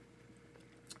mic.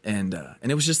 And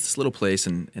it was just this little place,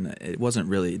 and it didn't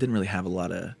really have a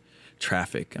lot of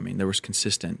traffic. I mean, there was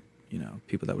consistent,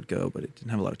 people that would go, but it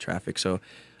didn't have a lot of traffic. So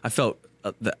I felt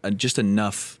just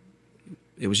enough.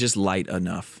 It was just light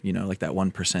enough, like that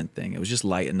 1% thing. It was just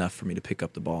light enough for me to pick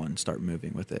up the ball and start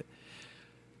moving with it.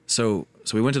 So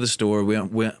we went to the store.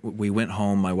 We went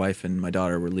home. My wife and my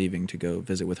daughter were leaving to go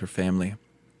visit with her family.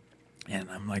 And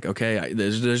I'm like, okay,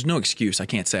 there's no excuse. I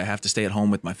can't say I have to stay at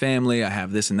home with my family. I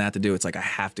have this and that to do. It's like I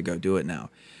have to go do it now.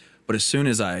 But as soon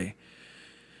as they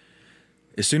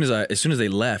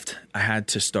left, I had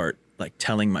to start like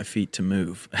telling my feet to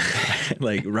move,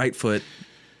 like right foot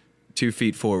 2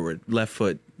 feet forward, left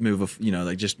foot move,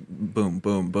 like just boom,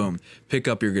 boom, boom. Pick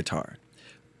up your guitar,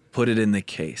 put it in the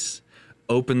case,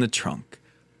 open the trunk,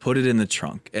 put it in the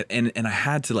trunk, and I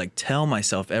had to like tell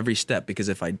myself every step, because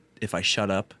if I shut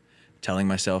up telling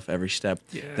myself every step,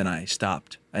 then I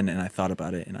stopped and I thought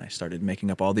about it, and I started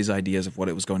making up all these ideas of what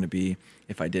it was going to be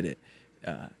if I did it,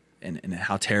 and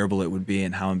how terrible it would be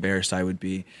and how embarrassed I would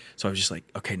be. So I was just like,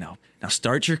 okay, now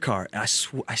start your car. And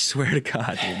I swear to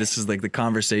God, dude, this is like the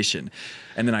conversation.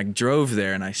 And then I drove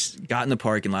there and I got in the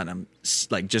parking lot, and I'm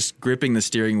like just gripping the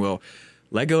steering wheel,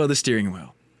 let go of the steering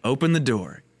wheel, open the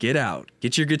door, get out,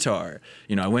 get your guitar.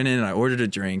 I went in and I ordered a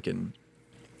drink, and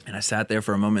I sat there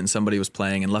for a moment, and somebody was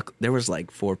playing, and there was like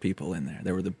 4 people in there.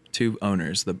 There were the 2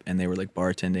 owners, and they were like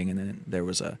bartending, and then there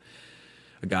was a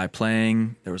guy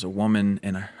playing, there was a woman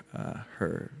and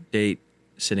her date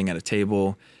sitting at a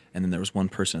table, and then there was one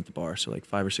person at the bar, so like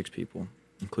 5 or 6 people,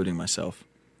 including myself.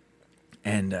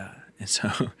 And so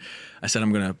I said,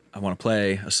 I want to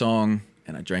play a song,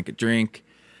 and I drank a drink,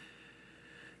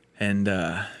 And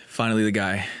finally the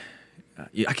guy,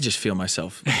 I could just feel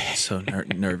myself so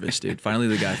nervous, dude. Finally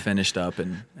the guy finished up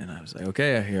and I was like,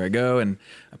 okay, here I go. And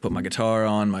I put my guitar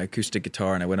on, my acoustic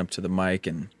guitar, and I went up to the mic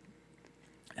and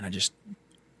I just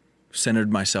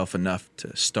centered myself enough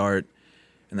to start.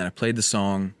 And then I played the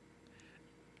song,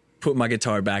 put my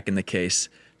guitar back in the case,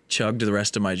 chugged the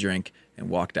rest of my drink, and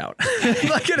walked out.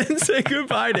 Like, I didn't say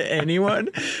goodbye to anyone.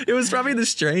 It was probably the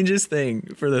strangest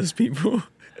thing for those people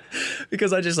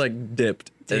because I just like dipped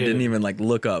and didn't even like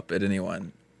look up at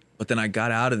anyone. But then I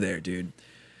got out of there, dude,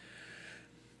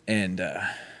 and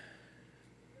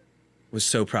was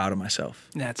so proud of myself.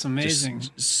 That's amazing.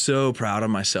 Just so proud of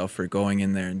myself for going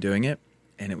in there and doing it.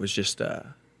 And it was just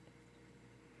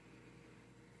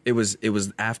it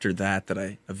was after that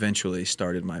I eventually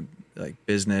started my like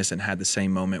business and had the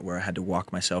same moment where I had to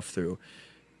walk myself through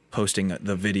posting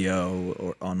the video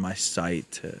or on my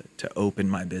site to open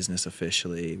my business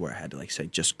officially, where I had to like say,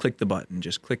 just click the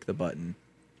button.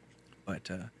 But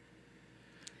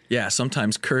yeah,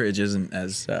 sometimes courage isn't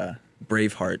as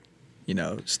Braveheart,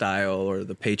 style, or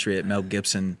the Patriot Mel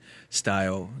Gibson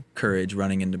style courage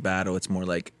running into battle. It's more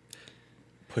like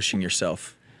pushing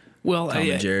yourself, Tom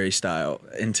and Jerry style,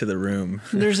 into the room.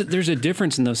 There's a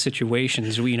difference in those situations.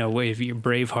 If you're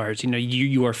Bravehearts,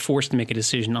 you are forced to make a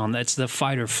decision on that. It's the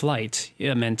fight or flight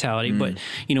mentality. But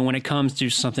when it comes to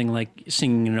something like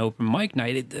singing an open mic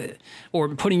night,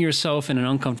 or putting yourself in an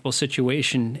uncomfortable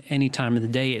situation any time of the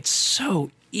day, it's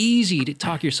so easy to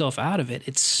talk yourself out of it.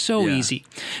 It's so easy.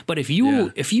 But if you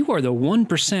are the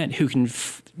 1% who can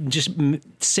just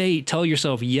tell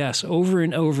yourself yes over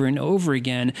and over and over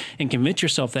again and convince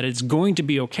yourself that it's going to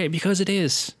be okay, because it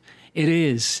is.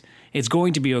 It's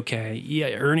going to be okay. Yeah,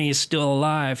 Ernie is still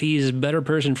alive. He's a better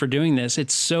person for doing this.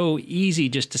 It's so easy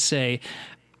just to say,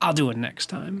 I'll do it next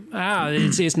time.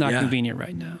 It's not convenient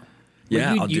right now.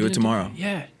 Yeah, I'll do it tomorrow.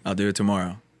 Yeah. I'll do it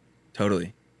tomorrow.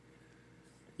 Totally.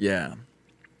 Yeah.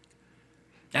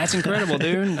 That's incredible,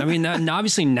 dude. I mean,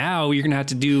 obviously now you're going to have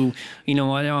to do,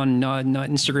 on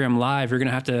Instagram Live, you're going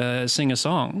to have to sing a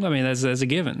song. I mean, that's a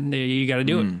given. You got to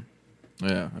do it.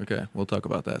 Yeah, okay. We'll talk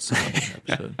about that some other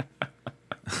episode.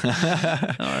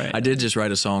 All right. I did just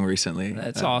write a song recently.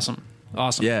 That's awesome.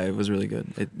 Awesome. Yeah, it was really good.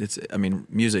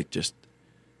 Music just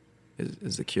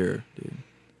is the cure, dude.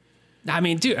 I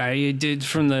mean, dude, I did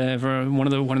from one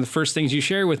of the first things you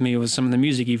shared with me was some of the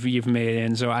music you've made,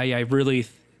 and so I really.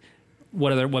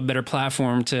 What better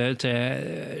platform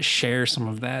to share some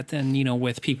of that than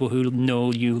with people who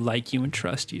know you, like you, and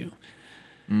trust you.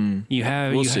 We'll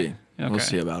see. Okay. We'll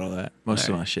see about all that. Most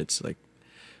of my shit's like,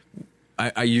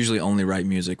 I usually only write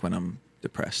music when I'm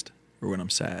depressed or when I'm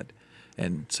sad,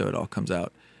 and so it all comes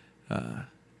out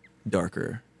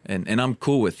darker, and I'm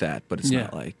cool with that. But it's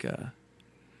not like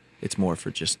it's more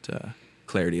for just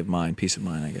clarity of mind, peace of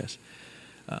mind, I guess.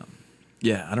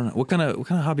 Yeah, I don't know. What kind of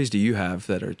hobbies do you have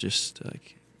that are just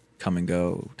like come and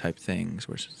go type things,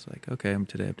 where it's just like, okay, I'm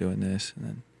doing this, and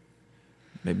then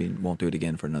maybe won't do it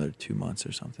again for another 2 months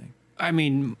or something? I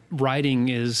mean, writing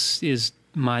is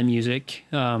my music.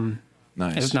 Nice.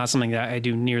 It's not something that I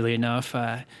do nearly enough.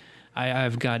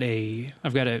 I've got a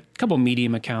couple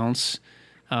Medium accounts.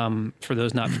 For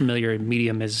those not familiar,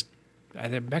 Medium is I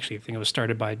think it was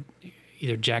started by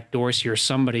either Jack Dorsey or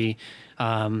somebody,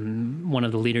 one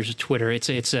of the leaders of Twitter.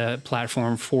 It's a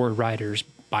platform for writers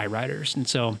by writers, and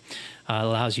so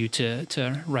allows you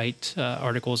to write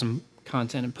articles and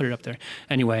content and put it up there.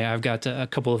 Anyway, I've got a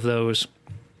couple of those,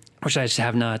 which I just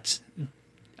have not.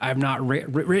 I've not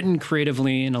written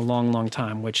creatively in a long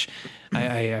time, which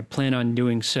I plan on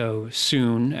doing so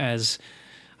soon as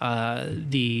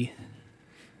the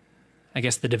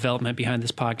development behind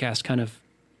this podcast kind of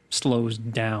slows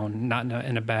down, not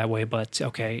in a bad way, but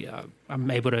okay,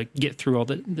 I'm able to get through all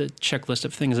the checklist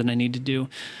of things that I need to do.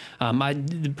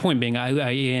 The point being,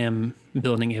 I am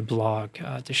building a blog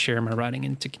to share my writing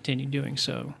and to continue doing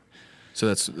so. So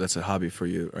that's a hobby for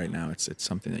you right now. It's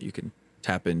something that you can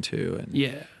tap into, and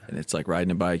and it's like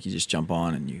riding a bike. You just jump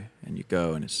on and you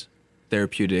go, and it's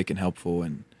therapeutic and helpful,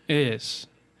 and it is.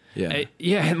 Yeah,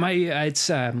 it's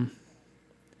I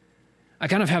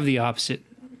kind of have the opposite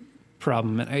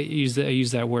problem. I use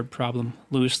that word problem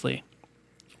loosely.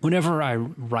 Whenever I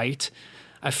write,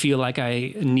 I feel like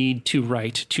I need to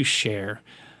write to share.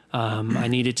 I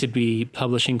need it to be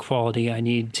publishing quality. I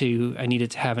need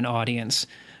it to have an audience.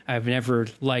 I've never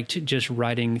liked just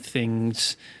writing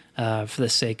things for the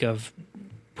sake of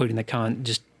putting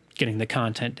just getting the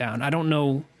content down. I don't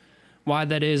know why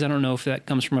that is. I don't know if that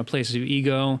comes from a place of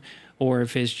ego or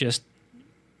if it's just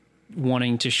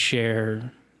wanting to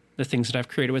share the things that I've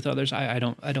created with others. I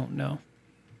don't know.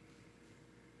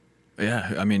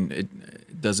 Yeah. I mean,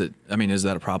 is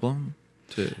that a problem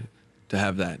to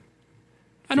have that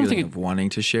I don't feeling think of wanting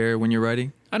to share when you're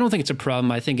writing? I don't think it's a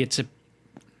problem. I think it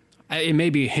may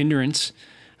be a hindrance,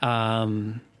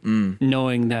 knowing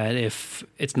that if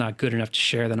it's not good enough to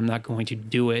share, then I'm not going to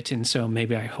do it. And so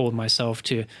maybe I hold myself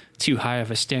to too high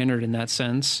of a standard in that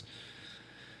sense.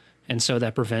 And so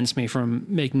that prevents me from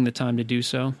making the time to do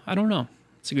so. I don't know.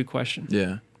 It's a good question.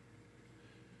 Yeah.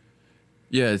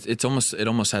 Yeah, it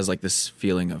almost has like this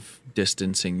feeling of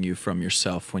distancing you from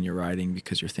yourself when you're writing,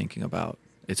 because you're thinking about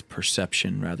its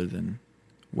perception rather than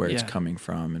where it's coming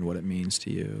from and what it means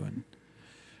to you. And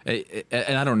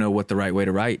I don't know what the right way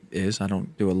to write is. I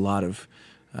don't do a lot of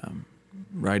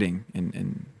writing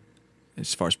in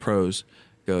as far as prose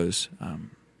goes.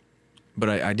 But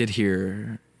I did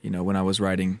hear, when I was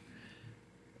writing,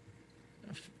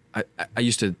 I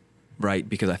used to write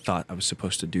because I thought I was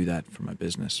supposed to do that for my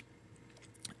business.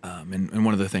 And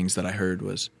one of the things that I heard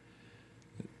was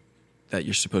that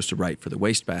you're supposed to write for the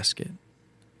wastebasket.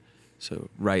 So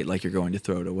write like you're going to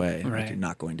throw it away, and like you're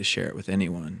not going to share it with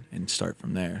anyone, and start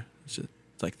from there. It's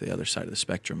like the other side of the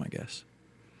spectrum, I guess.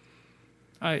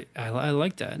 I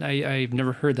like that. I've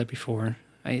never heard that before.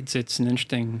 It's an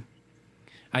interesting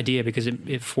idea because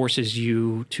it forces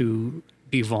you to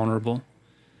be vulnerable,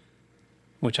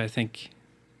 which I think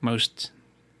most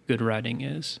good writing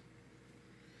is.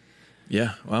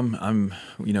 Yeah, well, I'm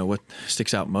what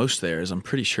sticks out most there is I'm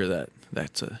pretty sure that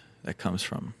comes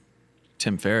from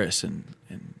Tim Ferriss, and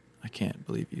I can't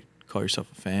believe you call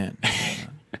yourself a fan.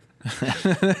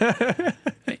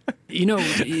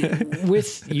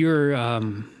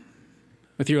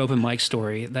 With your open mic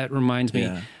story, that reminds me.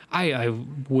 Yeah. I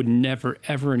would never,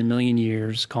 ever in a million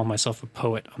years call myself a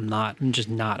poet. I'm not. I'm just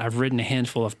not. I've written a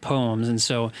handful of poems, and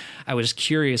so I was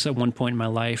curious at one point in my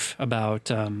life about,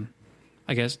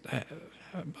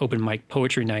 open mic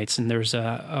poetry nights, and there's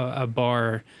a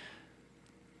bar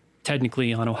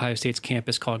technically on Ohio State's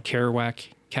campus called Kerouac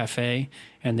Cafe,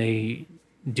 and they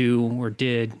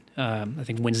did I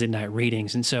think Wednesday night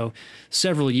readings. And so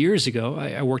several years ago,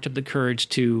 I worked up the courage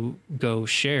to go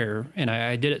share, and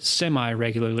I did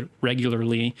it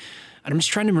regularly. And I'm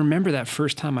just trying to remember that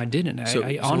first time I did it.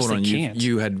 I honestly can't.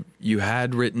 You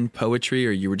had written poetry,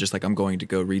 or you were just like, I'm going to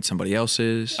go read somebody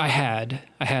else's? I had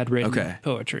written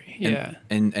poetry. Yeah.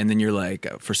 And then you're like,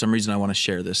 for some reason I want to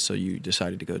share this, so you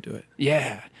decided to go do it.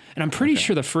 Yeah. And I'm pretty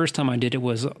sure the first time I did it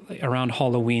was around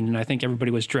Halloween, and I think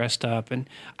everybody was dressed up, and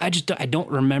I don't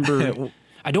remember.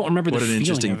 I don't remember the feeling. What an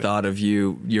interesting thought of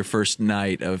your first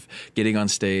night of getting on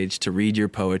stage to read your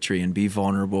poetry and be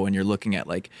vulnerable, and you're looking at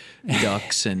like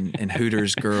ducks and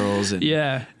Hooters girls and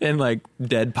and like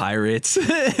dead pirates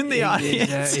in the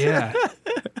audience. Yeah.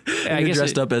 I guess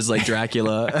dressed up as like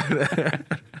Dracula.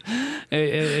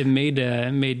 It made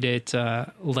it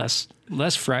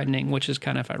less frightening, which is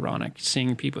kind of ironic.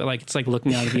 Seeing people, like, it's like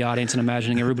looking out of the audience and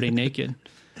imagining everybody naked.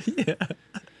 Yeah.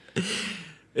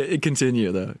 It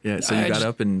continue though. Yeah. So you got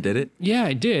up and did it? Yeah,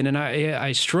 I did. And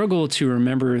I struggle to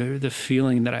remember the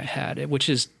feeling that I had, which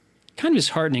is kind of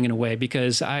disheartening in a way,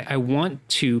 because I want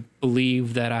to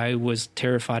believe that I was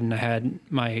terrified and I had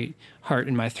my heart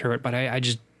in my throat, but I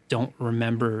just don't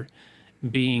remember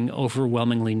being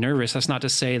overwhelmingly nervous. That's not to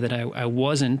say that I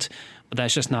wasn't, but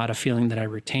that's just not a feeling that I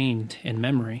retained in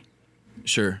memory.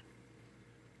 Sure.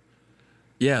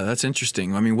 Yeah, that's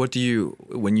interesting. I mean, what do you,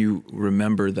 when you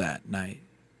remember that night,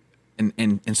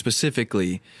 and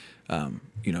specifically,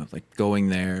 like going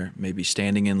there, maybe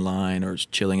standing in line or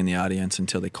chilling in the audience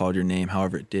until they called your name,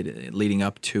 however it did it, leading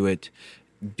up to it,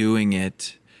 doing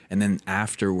it, and then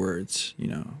afterwards,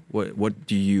 what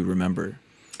do you remember?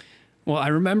 Well, I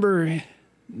remember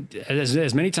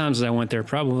as many times as I went there,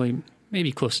 probably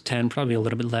maybe close to 10, probably a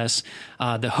little bit less.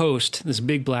 The host, this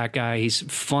big black guy, he's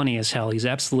funny as hell. He's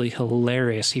absolutely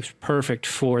hilarious. He's perfect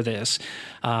for this.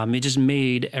 It just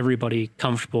made everybody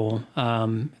comfortable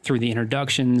through the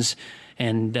introductions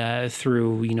and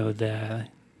through, the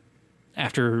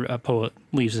after a poet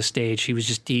leaves the stage. He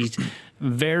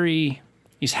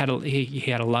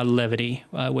had a lot of levity,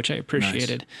 which I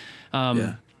appreciated.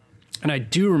 Nice. And I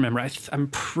do remember, I'm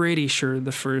pretty sure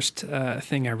the first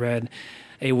thing I read,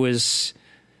 it was,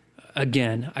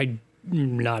 again, I'm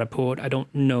not a poet. I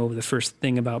don't know the first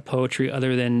thing about poetry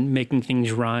other than making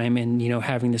things rhyme and,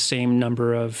 having the same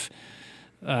number of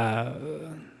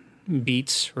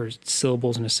beats or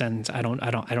syllables in a sentence. I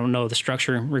don't know the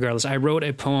structure. Regardless, I wrote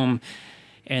a poem,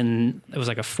 and it was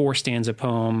like a 4-stanza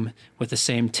poem with the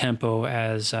same tempo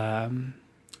as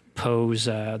Poe's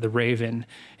The Raven,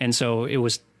 and so it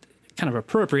was kind of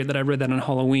appropriate that I read that on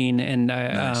Halloween, and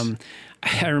nice.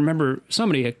 I remember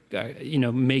somebody,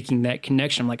 making that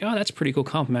connection. I'm like, oh, that's a pretty cool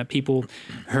compliment. People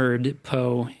heard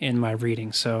Poe in my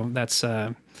reading. So that's,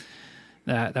 that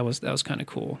was kind of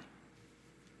cool.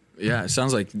 Yeah. It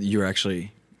sounds like you were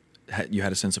actually, you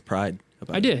had a sense of pride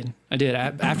about it. I did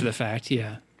after the fact.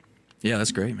 Yeah. Yeah.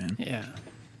 That's great, man. Yeah.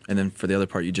 And then for the other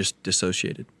part, you just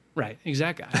dissociated. Right.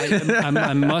 Exactly.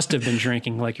 I must have been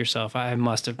drinking like yourself. I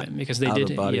must have been, because they Out did. of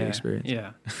the body yeah, experience.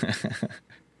 Yeah.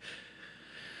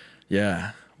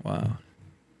 Yeah. Wow.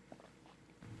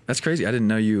 That's crazy. I didn't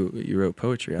know you wrote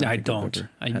poetry. I don't.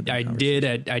 I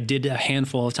did a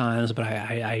handful of times, but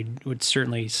I would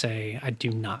certainly say I do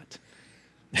not.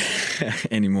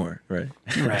 Anymore. Right.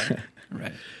 Right.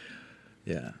 Right.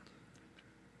 Yeah.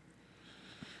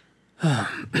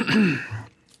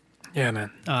 Yeah,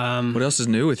 man. What else is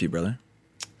new with you, brother?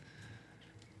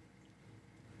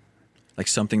 Like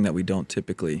something that we don't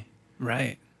typically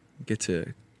Right. get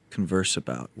to converse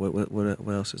about. What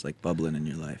else is like bubbling in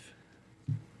your life?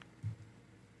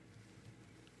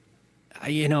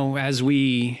 As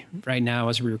we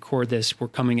record this, we're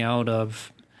coming out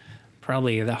of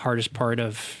probably the hardest part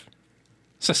of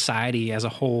society as a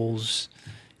whole's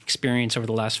experience over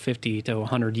the last 50 to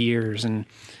 100 years. And,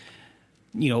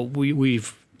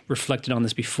 we've reflected on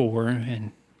this before,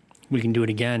 and we can do it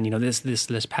again.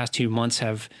 This past 2 months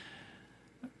have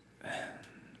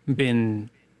been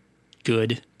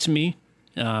good to me,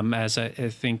 as I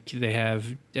think they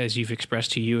have, as you've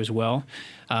expressed to you as well.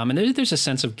 And there's a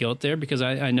sense of guilt there, because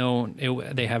I know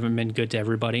they haven't been good to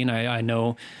everybody. And I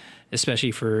know,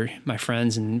 especially for my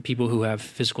friends and people who have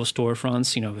physical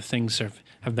storefronts, things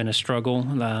have been a struggle.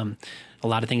 A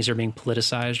lot of things are being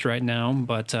politicized right now,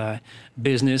 but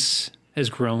business has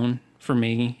grown for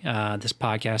me. This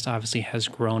podcast obviously has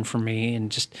grown for me,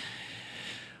 and just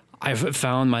I've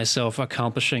found myself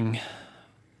accomplishing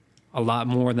a lot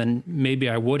more than maybe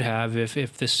I would have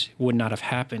if this would not have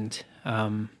happened.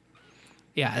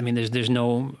 There's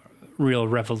no real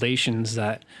revelations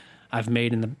that I've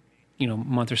made in the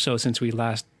month or so since we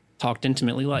last talked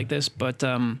intimately like this, but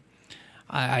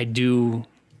I do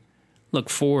look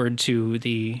forward to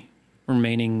the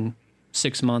remaining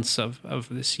 6 months of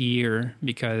this year,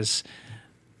 because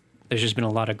there's just been a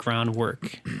lot of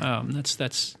groundwork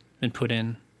that's been put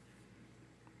in.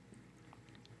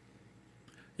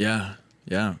 Yeah.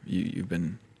 You've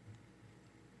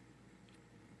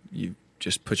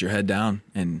just put your head down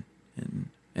and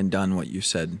done what you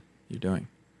said you're doing.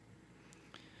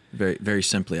 Very, very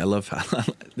simply. I love how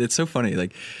it's so funny.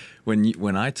 Like when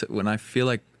I feel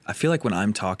like when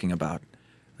I'm talking about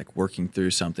like working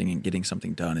through something and getting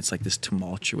something done, it's like this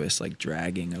tumultuous, like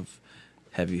dragging of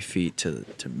heavy feet to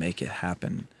make it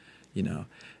happen,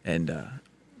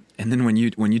 and then when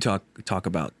you talk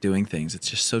about doing things, it's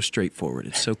just so straightforward.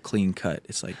 It's so clean cut.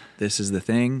 It's like, this is the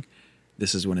thing,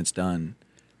 this is when it's done,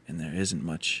 and there isn't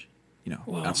much,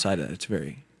 outside of that. It's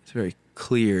very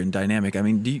clear and dynamic. I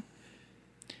mean, do you?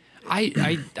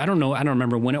 I don't know. I don't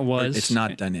remember when it was. It's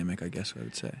not dynamic, I guess I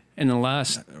would say. In the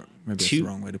last maybe that's the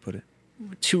wrong way to put it.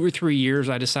 2 or 3 years,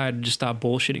 I decided to stop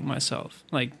bullshitting myself.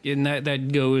 Like, and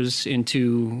that goes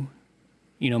into,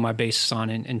 my basis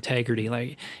on integrity.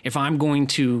 Like, if I'm going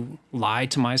to lie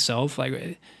to myself,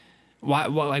 like,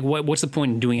 what's the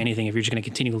point in doing anything if you're just going to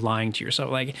continue lying to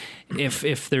yourself? Like,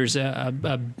 if there's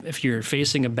if you're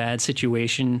facing a bad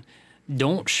situation,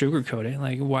 don't sugarcoat it.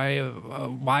 Like,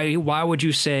 why would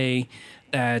you say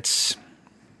that?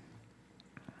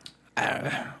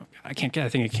 I can't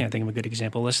think of a good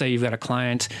example. Let's say you've got a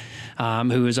client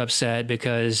who is upset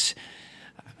because,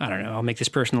 I don't know, I'll make this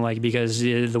personal, like, because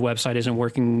the website isn't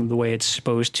working the way it's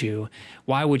supposed to.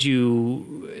 Why would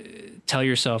you tell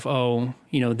yourself,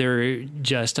 they're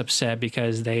just upset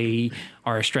because they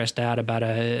are stressed out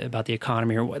about the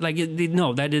economy, or what? Like,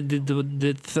 no,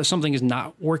 something is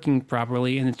not working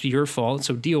properly and it's your fault,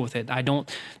 so deal with it.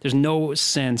 There's no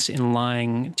sense in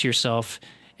lying to yourself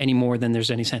any more than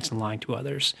there's any sense in lying to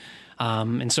others.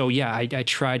 And so, yeah, I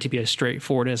try to be as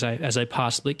straightforward as I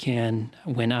possibly can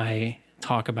when I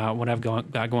talk about what I've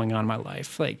got going on in my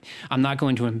life. Like, I'm not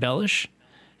going to embellish,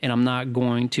 and I'm not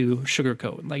going to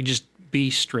sugarcoat. Like, just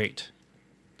be straight.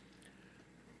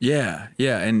 Yeah,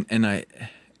 and I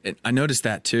noticed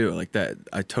that too. Like that,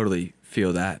 I totally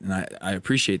feel that, and I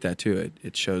appreciate that too.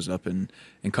 It shows up in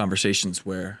conversations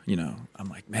where I'm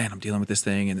like, man, I'm dealing with this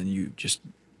thing, and then you just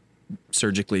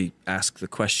surgically ask the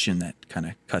question that kind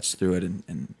of cuts through it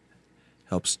and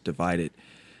helps divide it,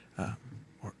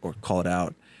 or call it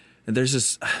out. And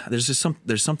there's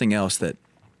something else that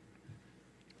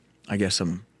I guess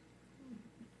I'm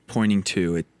pointing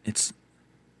to. It's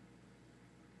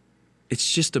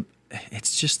just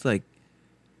like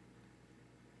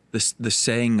the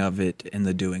saying of it and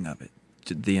the doing of it,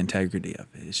 the integrity of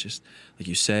it. It's just like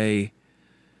you say,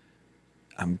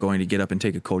 I'm going to get up and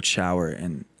take a cold shower,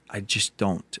 and I just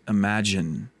don't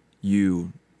imagine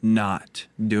you not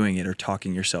doing it or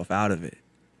talking yourself out of it,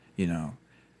 you know?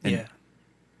 And, yeah.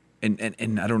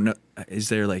 And I don't know, is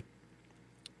there like,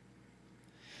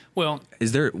 Well,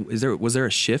 was there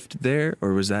a shift there,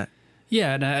 or was that?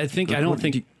 yeah, and I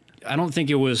don't think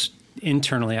it was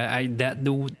internally.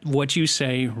 What you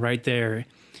say right there.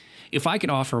 If I could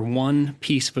offer one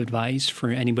piece of advice for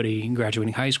anybody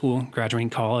graduating high school, graduating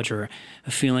college, or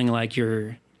feeling like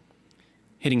you're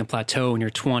hitting a plateau in your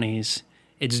 20s,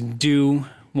 it's do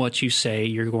what you say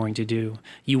you're going to do.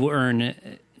 You will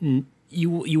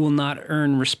not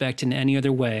earn respect in any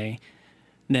other way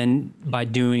than by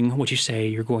doing what you say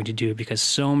you're going to do, because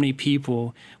so many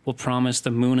people will promise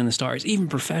the moon and the stars, even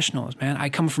professionals, man. I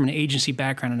come from an agency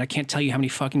background, and I can't tell you how many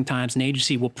fucking times an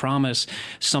agency will promise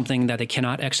something that they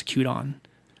cannot execute on.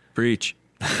 Preach.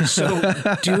 So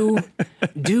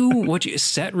do what you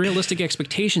set realistic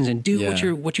expectations, and do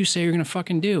what you say you're going to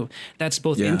fucking do. That's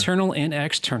both internal and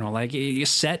external. Like, you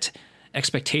set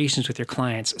expectations with your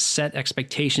clients, set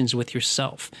expectations with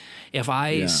yourself. If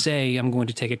I say I'm going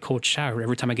to take a cold shower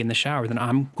every time I get in the shower, then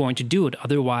I'm going to do it.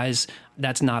 Otherwise,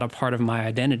 that's not a part of my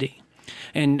identity.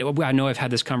 And I know I've had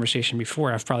this conversation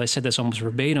before. I've probably said this almost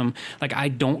verbatim. Like, I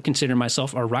don't consider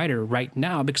myself a writer right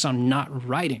now because I'm not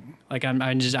writing. Like,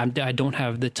 I don't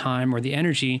have the time or the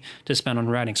energy to spend on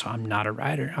writing. So I'm not a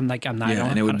writer. I'm not. Yeah,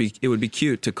 and it would be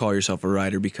cute to call yourself a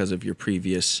writer because of your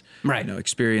previous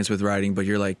experience with writing. But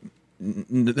you're like,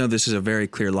 no, this is a very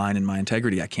clear line in my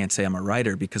integrity. I can't say I'm a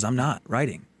writer because I'm not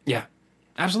writing. Yeah,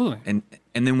 absolutely. And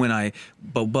then when I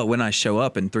show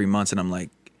up in 3 months and I'm like,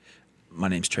 my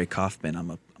name's Trey Kaufman. I'm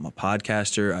a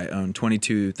podcaster. I own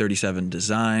 2237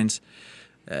 Designs,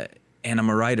 and I'm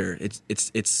a writer.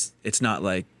 It's not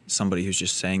like somebody who's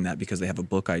just saying that because they have a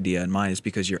book idea in mind. It's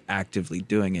because you're actively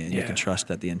doing it, and you can trust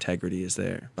that the integrity is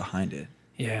there behind it.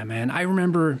 Yeah, man. I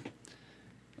remember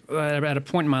at a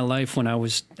point in my life when I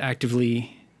was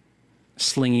actively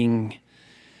slinging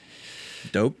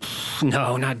dope.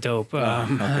 No, not dope.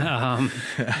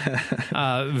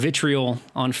 Vitriol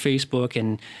on Facebook,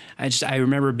 and I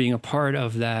remember being a part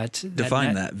of that.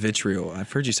 Define that vitriol.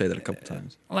 I've heard you say that a couple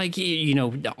times. Like,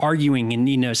 arguing and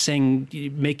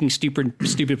making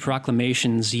stupid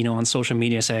proclamations, on social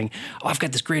media, saying, "Oh, I've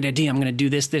got this great idea. I'm going to do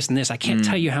this, this, and this." I can't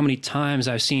tell you how many times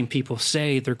I've seen people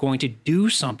say they're going to do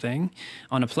something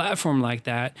on a platform like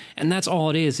that, and that's all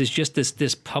it is. It's just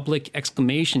this public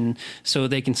exclamation, so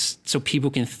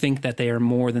people can think that they are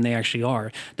more than they actually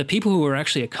are. The people who are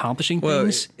actually accomplishing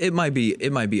things. It might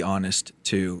be honest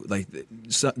too. Like,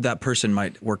 that person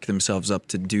might work themselves up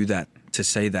to do that, to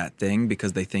say that thing,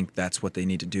 because they think that's what they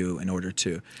need to do in order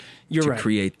to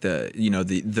create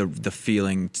the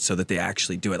feeling, so that they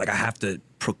actually do it. Like, I have to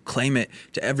proclaim it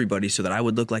to everybody so that I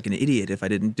would look like an idiot if I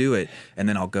didn't do it, and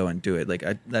then I'll go and do it. Like,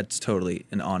 that's totally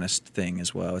an honest thing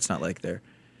as well. It's not like they're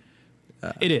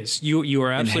it is. You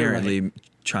are absolutely inherently right.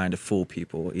 Trying to fool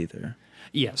people either.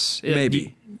 Yes.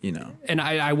 Maybe, And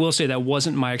I will say that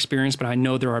wasn't my experience, but I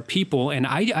know there are people, and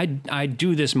I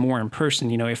do this more in person.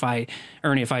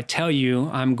 If I tell you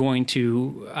I'm going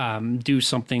to do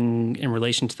something in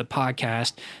relation to the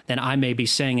podcast, then I may be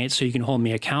saying it so you can hold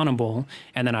me accountable,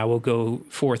 and then I will go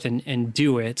forth and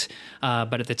do it.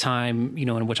 But at the time,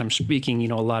 in which I'm speaking,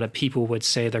 a lot of people would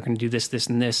say they're going to do this, this,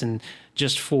 and this, and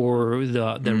just for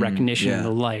the recognition and the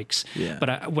likes. Yeah.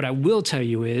 But what I will tell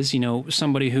you is,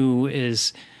 somebody who is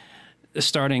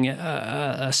starting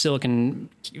a Silicon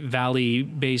Valley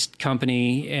based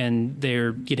company, and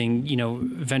they're getting,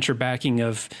 venture backing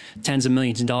of tens of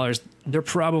millions of dollars, they're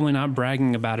probably not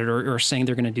bragging about it or saying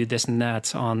they're going to do this and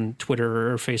that on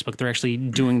Twitter or Facebook. They're actually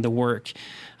doing the work.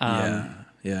 Yeah.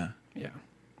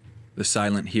 The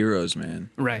silent heroes, man.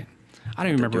 Right. I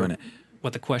don't even remember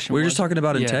what the question was. We were just talking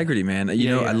about integrity, man.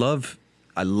 I love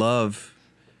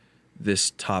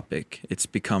this topic. It's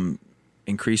become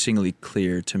increasingly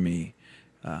clear to me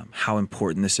how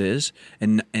important this is.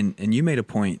 And you made a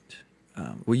point.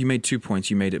 You made 2 points.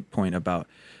 You made a point about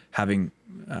having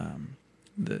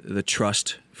the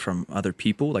trust from other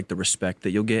people, like the respect that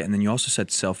you'll get, and then you also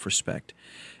said self-respect.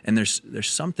 And there's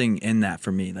something in that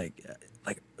for me.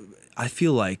 Like I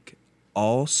feel like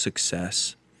all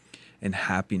success and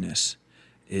happiness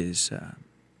is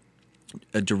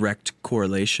a direct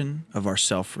correlation of our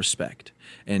self-respect.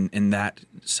 And that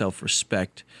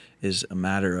self-respect is a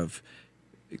matter of,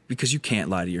 because you can't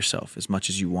lie to yourself as much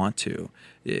as you want to,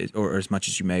 or as much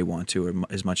as you may want to, or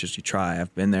as much as you try.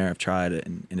 I've been there, I've tried it,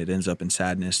 and it ends up in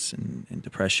sadness and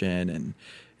depression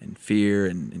and fear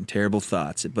and terrible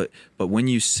thoughts. But when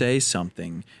you say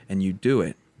something and you do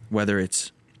it, whether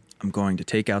it's I'm going to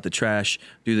take out the trash,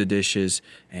 do the dishes,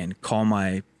 and call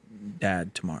my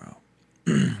dad tomorrow,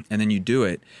 and then you do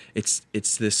it, it's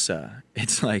this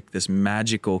it's like this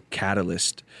magical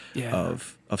catalyst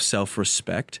of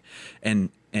self-respect, and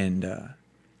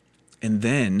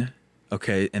then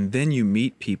you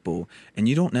meet people, and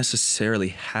you don't necessarily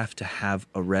have to have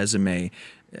a resume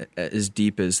as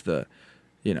deep as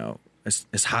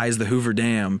as high as the Hoover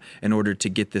Dam in order to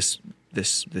get this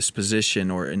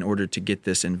position, or in order to get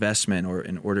this investment, or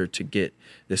in order to get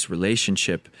this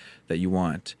relationship that you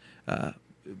want.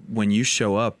 When you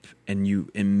show up and you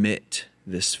emit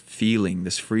this feeling,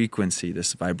 this frequency,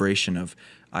 this vibration of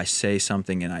I say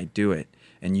something and I do it,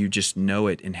 and you just know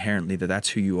it inherently that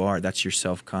that's who you are, that's your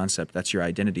self-concept, that's your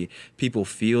identity. People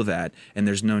feel that, and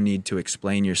there's no need to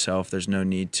explain yourself. There's no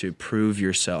need to prove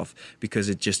yourself, because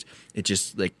it just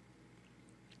like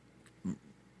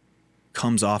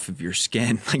comes off of your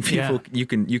skin. Like people, you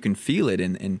can feel it,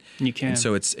 and you can. And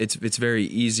so it's very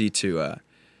easy to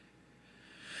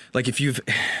like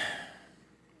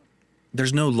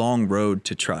there's no long road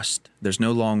to trust. There's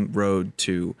no long road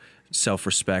to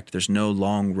self-respect. There's no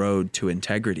long road to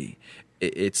integrity.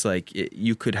 It's like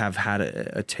you could have had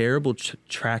a terrible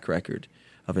track record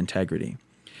of integrity,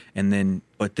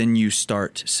 but then you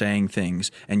start saying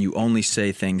things, and you only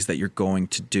say things that you're going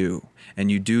to do, and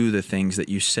you do the things that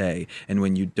you say, and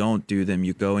when you don't do them,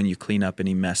 you go and you clean up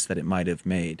any mess that it might have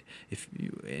made,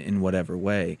 in whatever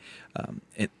way.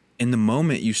 In the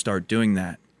moment you start doing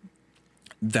that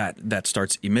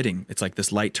starts emitting. It's like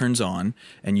this light turns on,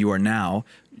 and you are now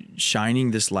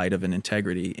shining this light of an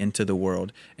integrity into the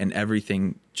world, and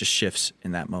everything just shifts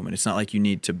in that moment. It's not like you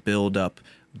need to build up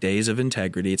days of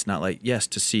integrity. It's not like, yes,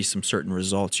 to see some certain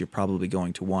results, you're probably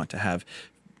going to want to have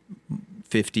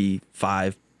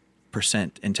 55%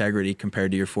 integrity compared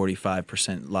to your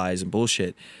 45% lies and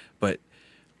bullshit.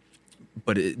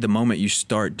 But the moment you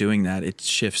start doing that, it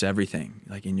shifts everything.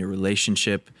 Like in your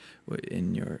relationship,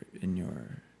 in your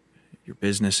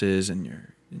businesses, and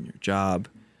your job.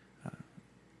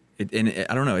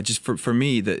 I don't know. It just for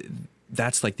me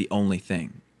that's like the only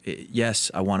thing.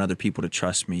 Yes, I want other people to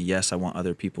trust me. Yes, I want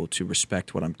other people to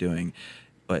respect what I'm doing,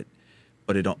 but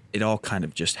it all kind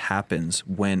of just happens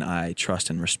when I trust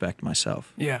and respect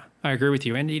myself. Yeah, I agree with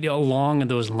you. And along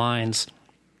those lines,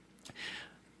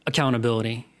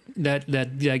 accountability. That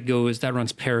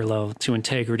runs parallel to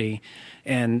integrity.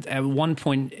 And at one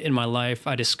point in my life,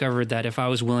 I discovered that if I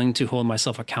was willing to hold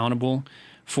myself accountable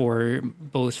for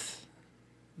both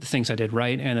the things I did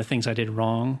right and the things I did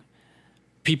wrong,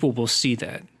 people will see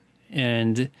that.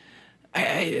 And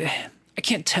I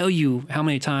can't tell you how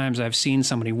many times I've seen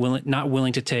somebody not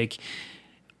willing to take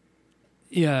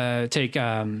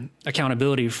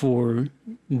accountability for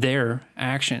their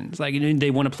actions. Like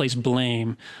they want to place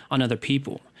blame on other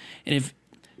people. And if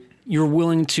you're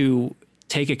willing to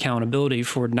take accountability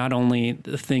for not only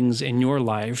the things in your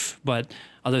life, but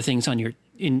other things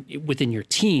within your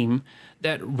team,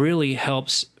 that really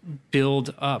helps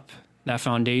build up that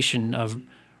foundation of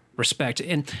respect.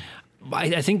 And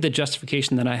I think the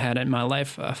justification that I had in my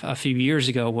life a few years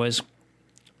ago was,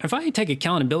 if I take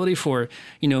accountability for,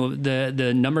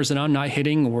 the numbers that I'm not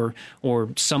hitting, or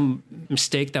some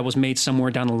mistake that was made somewhere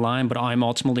down the line, but I'm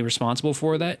ultimately responsible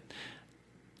for that,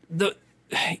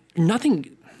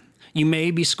 you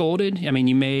may be scolded. I mean,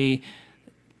 you may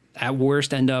at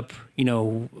worst end up,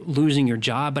 losing your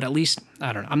job, but at least,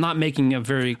 I don't know. I'm not making a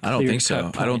very clear I don't think so.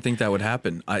 point. I don't think that would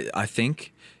happen. I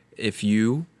think if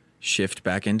you shift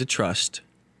back into trust,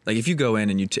 like if you go in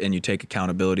and you take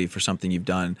accountability for something you've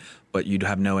done, but you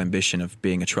have no ambition of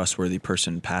being a trustworthy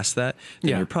person past that,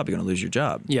 then you're probably going to lose your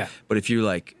job. Yeah. But if you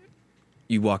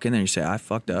walk in there and you say, I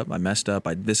fucked up, I messed up,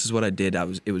 this is what I did.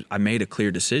 I made a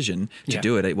clear decision to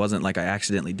do it. It wasn't like I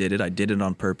accidentally did it. I did it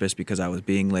on purpose because I was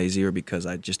being lazy, or because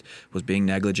I just was being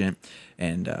negligent,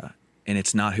 and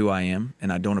it's not who I am,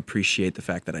 and I don't appreciate the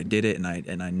fact that I did it, and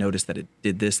I noticed that it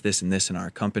did this, and this in our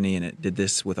company, and it did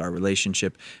this with our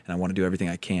relationship, and I want to do everything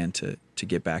I can to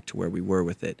get back to where we were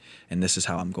with it, and this is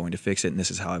how I'm going to fix it, and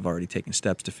this is how I've already taken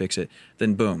steps to fix it.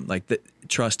 Then boom, like the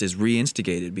trust is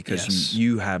reinstigated, because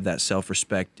you have that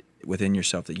self-respect within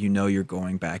yourself that you're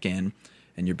going back in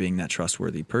and you're being that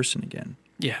trustworthy person again.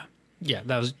 Yeah. Yeah,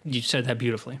 you said that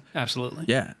beautifully. Absolutely.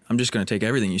 Yeah, I'm just going to take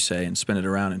everything you say and spin it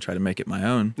around and try to make it my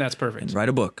own. That's perfect. And write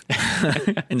a book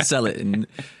and sell it and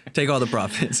take all the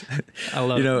profits. I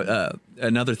love it.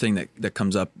 Another thing that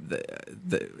comes up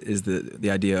is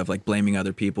the idea of like blaming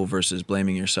other people versus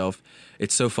blaming yourself.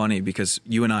 It's so funny because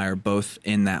you and I are both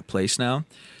in that place now.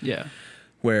 Yeah.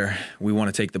 where we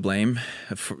want to take the blame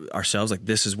for ourselves. Like,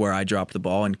 this is where I dropped the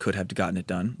ball and could have gotten it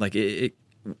done. Like it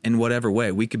in whatever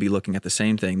way, we could be looking at the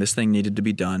same thing. This thing needed to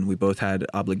be done. We both had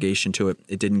obligation to it.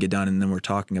 It didn't get done. And then we're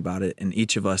talking about it. And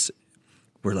each of us,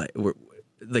 we're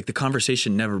like the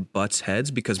conversation never butts heads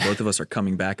because both of us are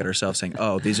coming back at ourselves saying,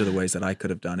 oh, these are the ways that I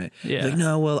could have done it. Yeah. Like,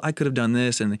 no, well, I could have done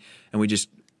this. And we just,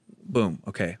 boom.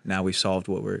 Okay. Now we solved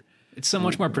it's so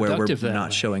much more productive where we're that not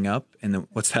way. showing up. And then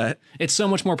what's that? It's so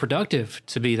much more productive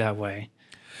to be that way.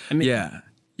 I mean, Yeah.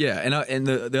 And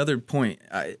the other point,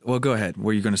 well, go ahead.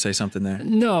 Were you going to say something there?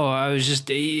 no, I was just,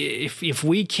 if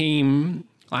we came,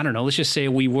 I don't know, let's just say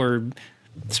we were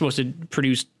supposed to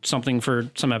produce something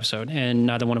for some episode and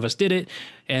neither one of us did it,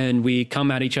 and we come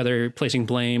at each other placing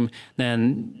blame,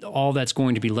 then all that's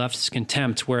going to be left is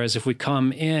contempt. Whereas if we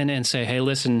come in and say, hey,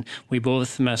 listen, we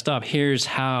both messed up, here's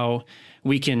how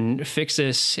we can fix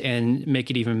this and make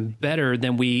it even better,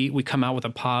 then we come out with a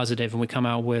positive, and we come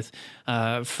out with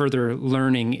further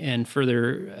learning and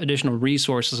further additional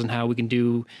resources on how we can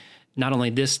do not only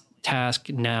this task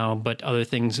now, but other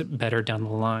things better down the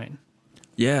line.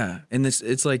 Yeah, and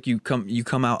it's like you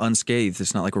come out unscathed.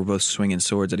 It's not like we're both swinging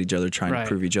swords at each other trying Right. to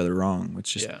prove each other wrong.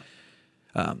 It's just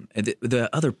and the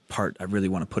other part I really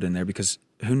want to put in there, because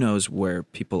who knows where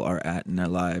people are at in their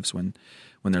lives when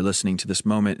they're listening to this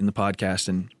moment in the podcast.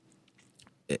 And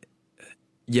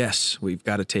yes, we've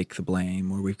got to take the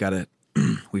blame, or we've got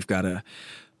to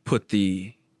put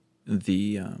the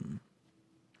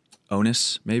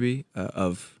onus maybe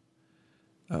of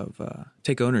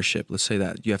take ownership. Let's say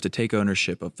that you have to take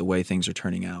ownership of the way things are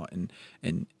turning out,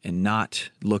 and not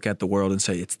look at the world and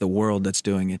say it's the world that's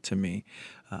doing it to me.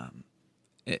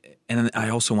 And I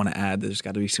also want to add there's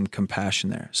got to be some compassion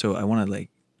there. So I want to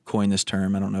coin this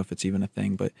term. I don't know if it's even a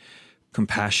thing, but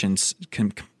compassionate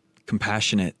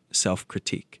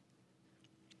self-critique,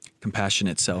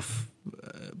 compassionate self.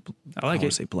 I like I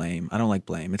it. say blame. I don't like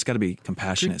blame. It's got to be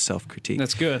compassionate self-critique.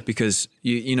 That's good. Because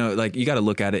you got to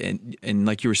look at it, and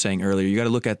like you were saying earlier, you got to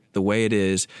look at the way it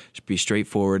is, be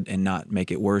straightforward and not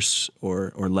make it worse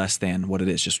or less than what it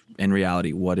is, just in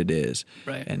reality what it is.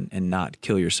 Right. And not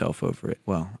kill yourself over it.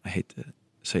 Well, I hate to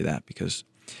say that because,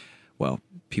 well,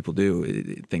 people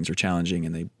do. Things are challenging,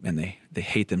 and they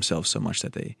hate themselves so much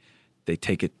that they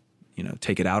take it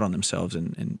out on themselves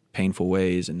in painful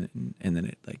ways, and then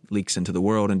it leaks into the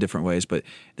world in different ways. But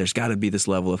there's got to be this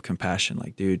level of compassion.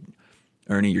 Like, dude,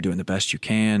 Ernie, you're doing the best you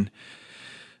can.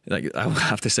 Like, I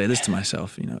have to say this to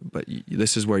myself, but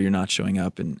this is where you're not showing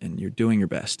up, and you're doing your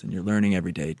best, and you're learning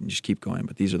every day, and you just keep going.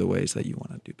 But these are the ways that you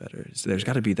want to do better. So there's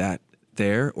got to be that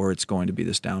there, or it's going to be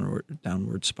this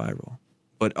downward spiral.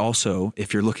 But also,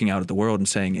 if you're looking out at the world and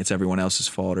saying it's everyone else's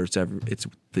fault, or it's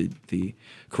the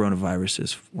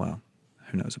coronavirus, well,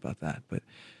 who knows about that? But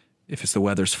if it's the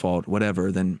weather's fault,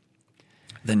 whatever, then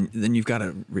you've got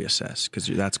to reassess, because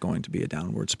that's going to be a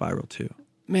downward spiral too.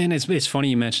 Man, it's funny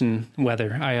you mentioned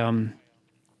weather.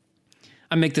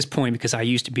 I make this point because I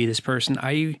used to be this person.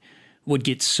 I would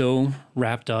get so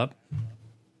wrapped up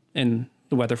in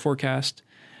the weather forecast.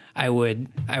 I would.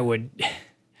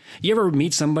 You ever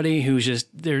meet somebody who's just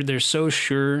they're so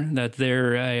sure that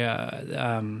they're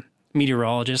a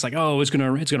meteorologist, like, oh, it's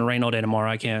gonna rain all day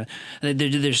tomorrow. I can't.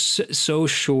 They're so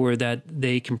sure that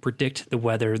they can predict the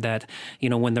weather that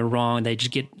when they're wrong, they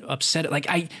just get upset. Like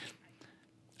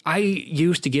I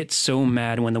used to get so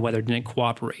mad when the weather didn't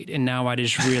cooperate, and now I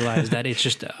just realize that it's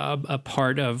just a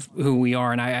part of who we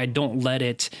are, and I don't let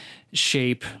it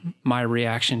shape my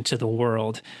reaction to the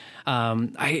world.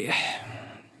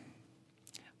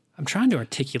 I'm trying to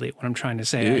articulate what I'm trying to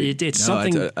say. It's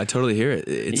something. I totally hear it.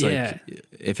 It's like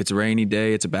if it's a rainy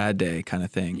day, it's a bad day kind of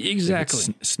thing. Exactly. If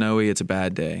it's snowy, it's a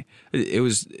bad day. It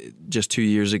was just 2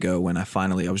 years ago when I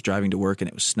was driving to work, and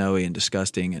it was snowy and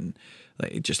disgusting, and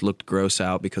it just looked gross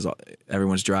out because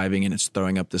everyone's driving and it's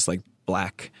throwing up this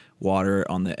black water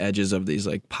on the edges of these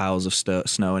piles of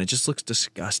snow, and it just looks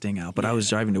disgusting out. But I was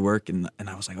driving to work, and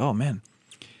I was like, oh man,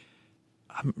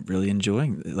 I'm really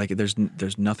enjoying it.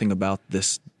 There's nothing about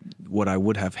this what I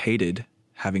would have hated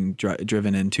having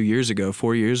driven in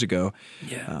 4 years ago.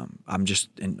 Yeah. I'm just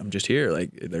here.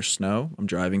 There's snow. I'm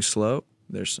driving slow.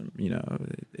 There's some,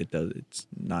 it's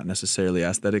not necessarily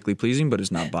aesthetically pleasing, but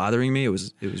it's not bothering me. It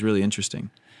was really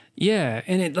interesting. Yeah,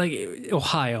 and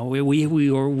Ohio,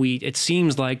 we it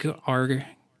seems like our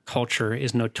culture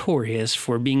is notorious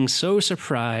for being so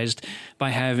surprised by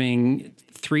having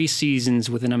 3 seasons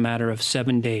within a matter of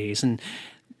 7 days. And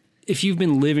if you've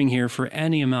been living here for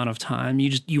any amount of time,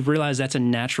 you realize that's a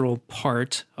natural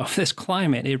part of this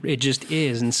climate. It just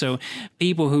is. And so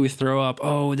people who throw up,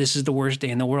 oh, this is the worst day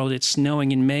in the world, it's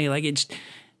snowing in May,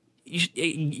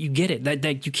 you get it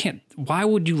that you can't. Why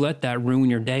would you let that ruin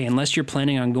your day unless you're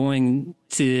planning on going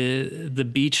to the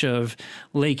beach of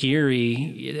Lake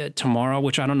Erie tomorrow?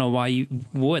 Which I don't know why you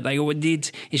would. Like,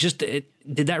 it's just did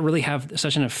that really have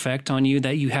such an effect on you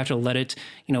that you have to let it,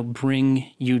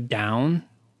 bring you down?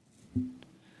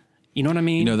 You know what I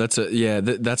mean? That's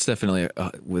that's definitely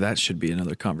that should be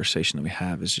another conversation that we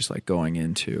have, is just like going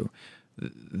into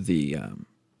the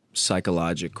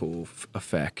psychological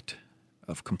effect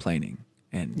of complaining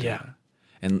and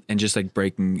and just like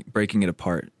breaking it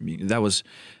apart. I mean, that was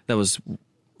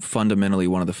fundamentally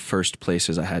one of the first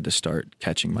places I had to start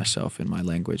catching myself in my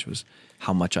language, was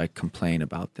how much I complain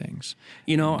about things.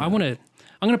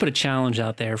 I'm going to put a challenge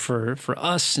out there for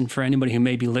us and for anybody who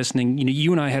may be listening.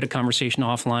 You and I had a conversation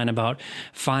offline about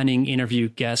finding interview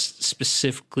guests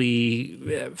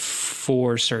specifically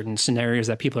for certain scenarios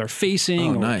that people are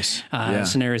facing. Nice.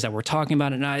 Scenarios that we're talking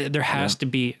about. And there has to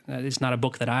be, it's not a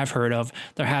book that I've heard of,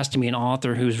 there has to be an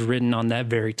author who's written on that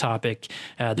very topic,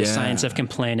 the science of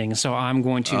complaining. So I'm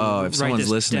going to write if someone's this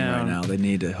listening down right now, they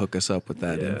need to hook us up with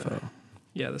that info.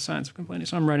 Yeah, the science of complaining.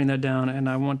 So I'm writing that down, and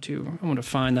I want to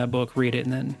find that book, read it,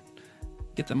 and then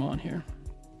get them on here.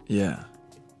 Yeah,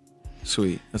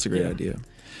 sweet. That's a great idea,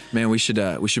 man. We should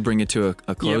bring it to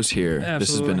a close here. Absolutely. This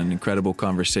has been an incredible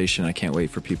conversation. I can't wait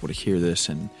for people to hear this,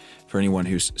 and for anyone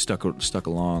who's stuck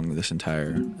along this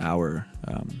entire hour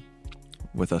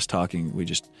with us talking. We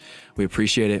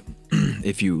appreciate it.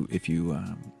 If you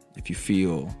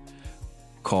feel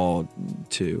called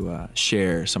to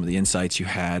share some of the insights you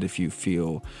had, if you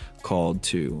feel called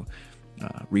to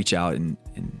reach out and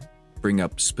bring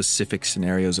up specific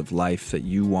scenarios of life that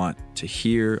you want to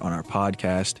hear on our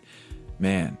podcast,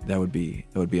 man, that would be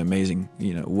amazing.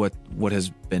 What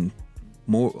has been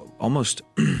more almost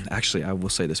actually, I will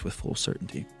say this with full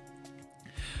certainty,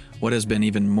 what has been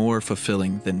even more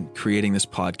fulfilling than creating this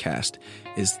podcast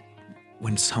is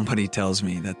when somebody tells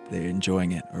me that they're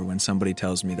enjoying it, or when somebody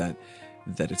tells me that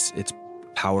it's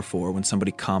powerful, or when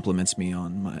somebody compliments me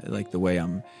on my, like, the way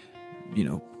I'm,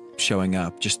 showing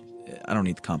up. Just, I don't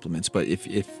need the compliments, but if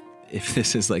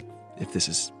this is if this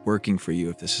is working for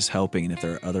you, if this is helping, and if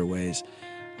there are other ways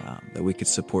that we could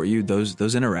support you,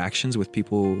 those interactions with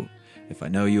people, if I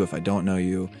know you, if I don't know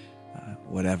you,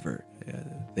 whatever,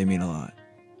 they mean a lot.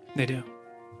 They do.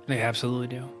 They absolutely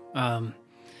do. And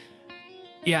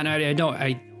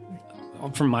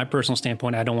from my personal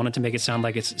standpoint, I don't want it to make it sound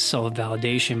like it's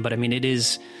self-validation, but I mean, it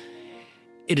is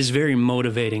very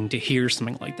motivating to hear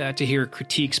something like that, to hear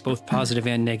critiques, both positive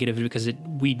and negative, because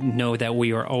we know that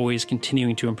we are always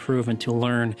continuing to improve and to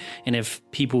learn. And if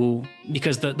people,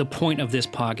 because the point of this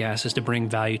podcast is to bring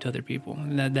value to other people,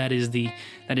 and that is the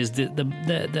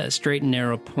straight and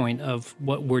narrow point of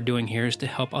what we're doing here, is to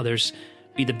help others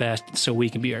be the best so we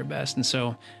can be our best. And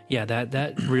so,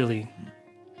 that really,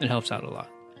 it helps out a lot.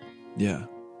 Yeah.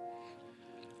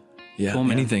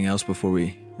 Cool, anything else before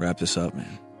we wrap this up,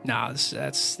 man? No, this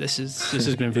has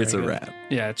been very It's a good. wrap.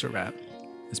 Yeah, it's a wrap.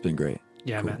 It's been great.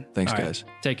 Yeah, cool. Man. Thanks, all guys.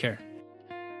 Right. Take care.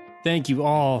 Thank you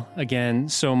all again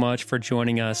so much for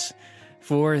joining us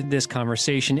for this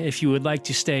conversation. If you would like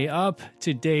to stay up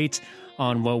to date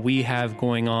on what we have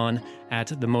going on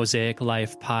at the Mosaic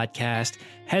Life podcast,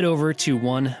 head over to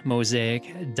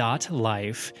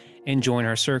onemosaic.life and join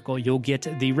our circle. You'll get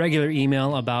the regular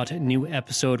email about new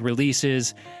episode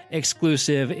releases,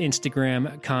 exclusive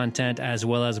Instagram content, as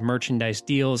well as merchandise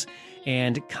deals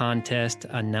and contest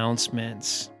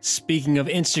announcements. Speaking of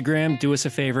Instagram, do us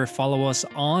a favor, follow us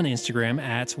on Instagram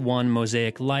at One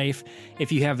Mosaic Life.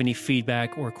 If you have any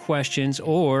feedback or questions,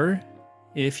 or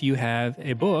if you have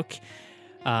a book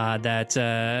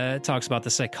that talks about the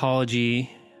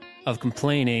psychology of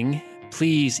complaining,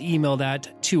 please email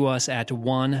that to us at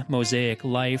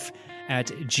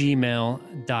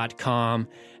onemosaiclife@gmail.com.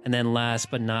 And then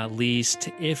last but not least,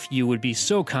 if you would be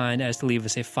so kind as to leave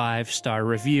us a 5-star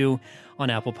review on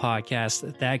Apple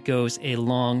Podcasts, that goes a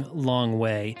long, long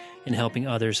way in helping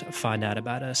others find out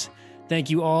about us. Thank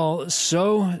you all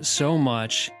so, so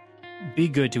much. Be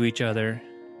good to each other.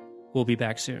 We'll be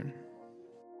back soon.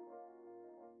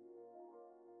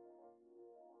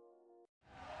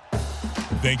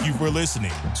 Thank you for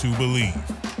listening to Believe.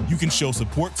 You can show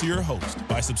support to your host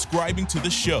by subscribing to the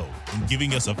show and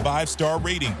giving us a 5-star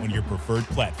rating on your preferred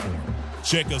platform.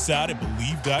 Check us out at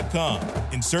Believe.com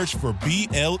and search for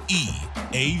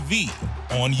BLEAV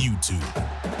on YouTube.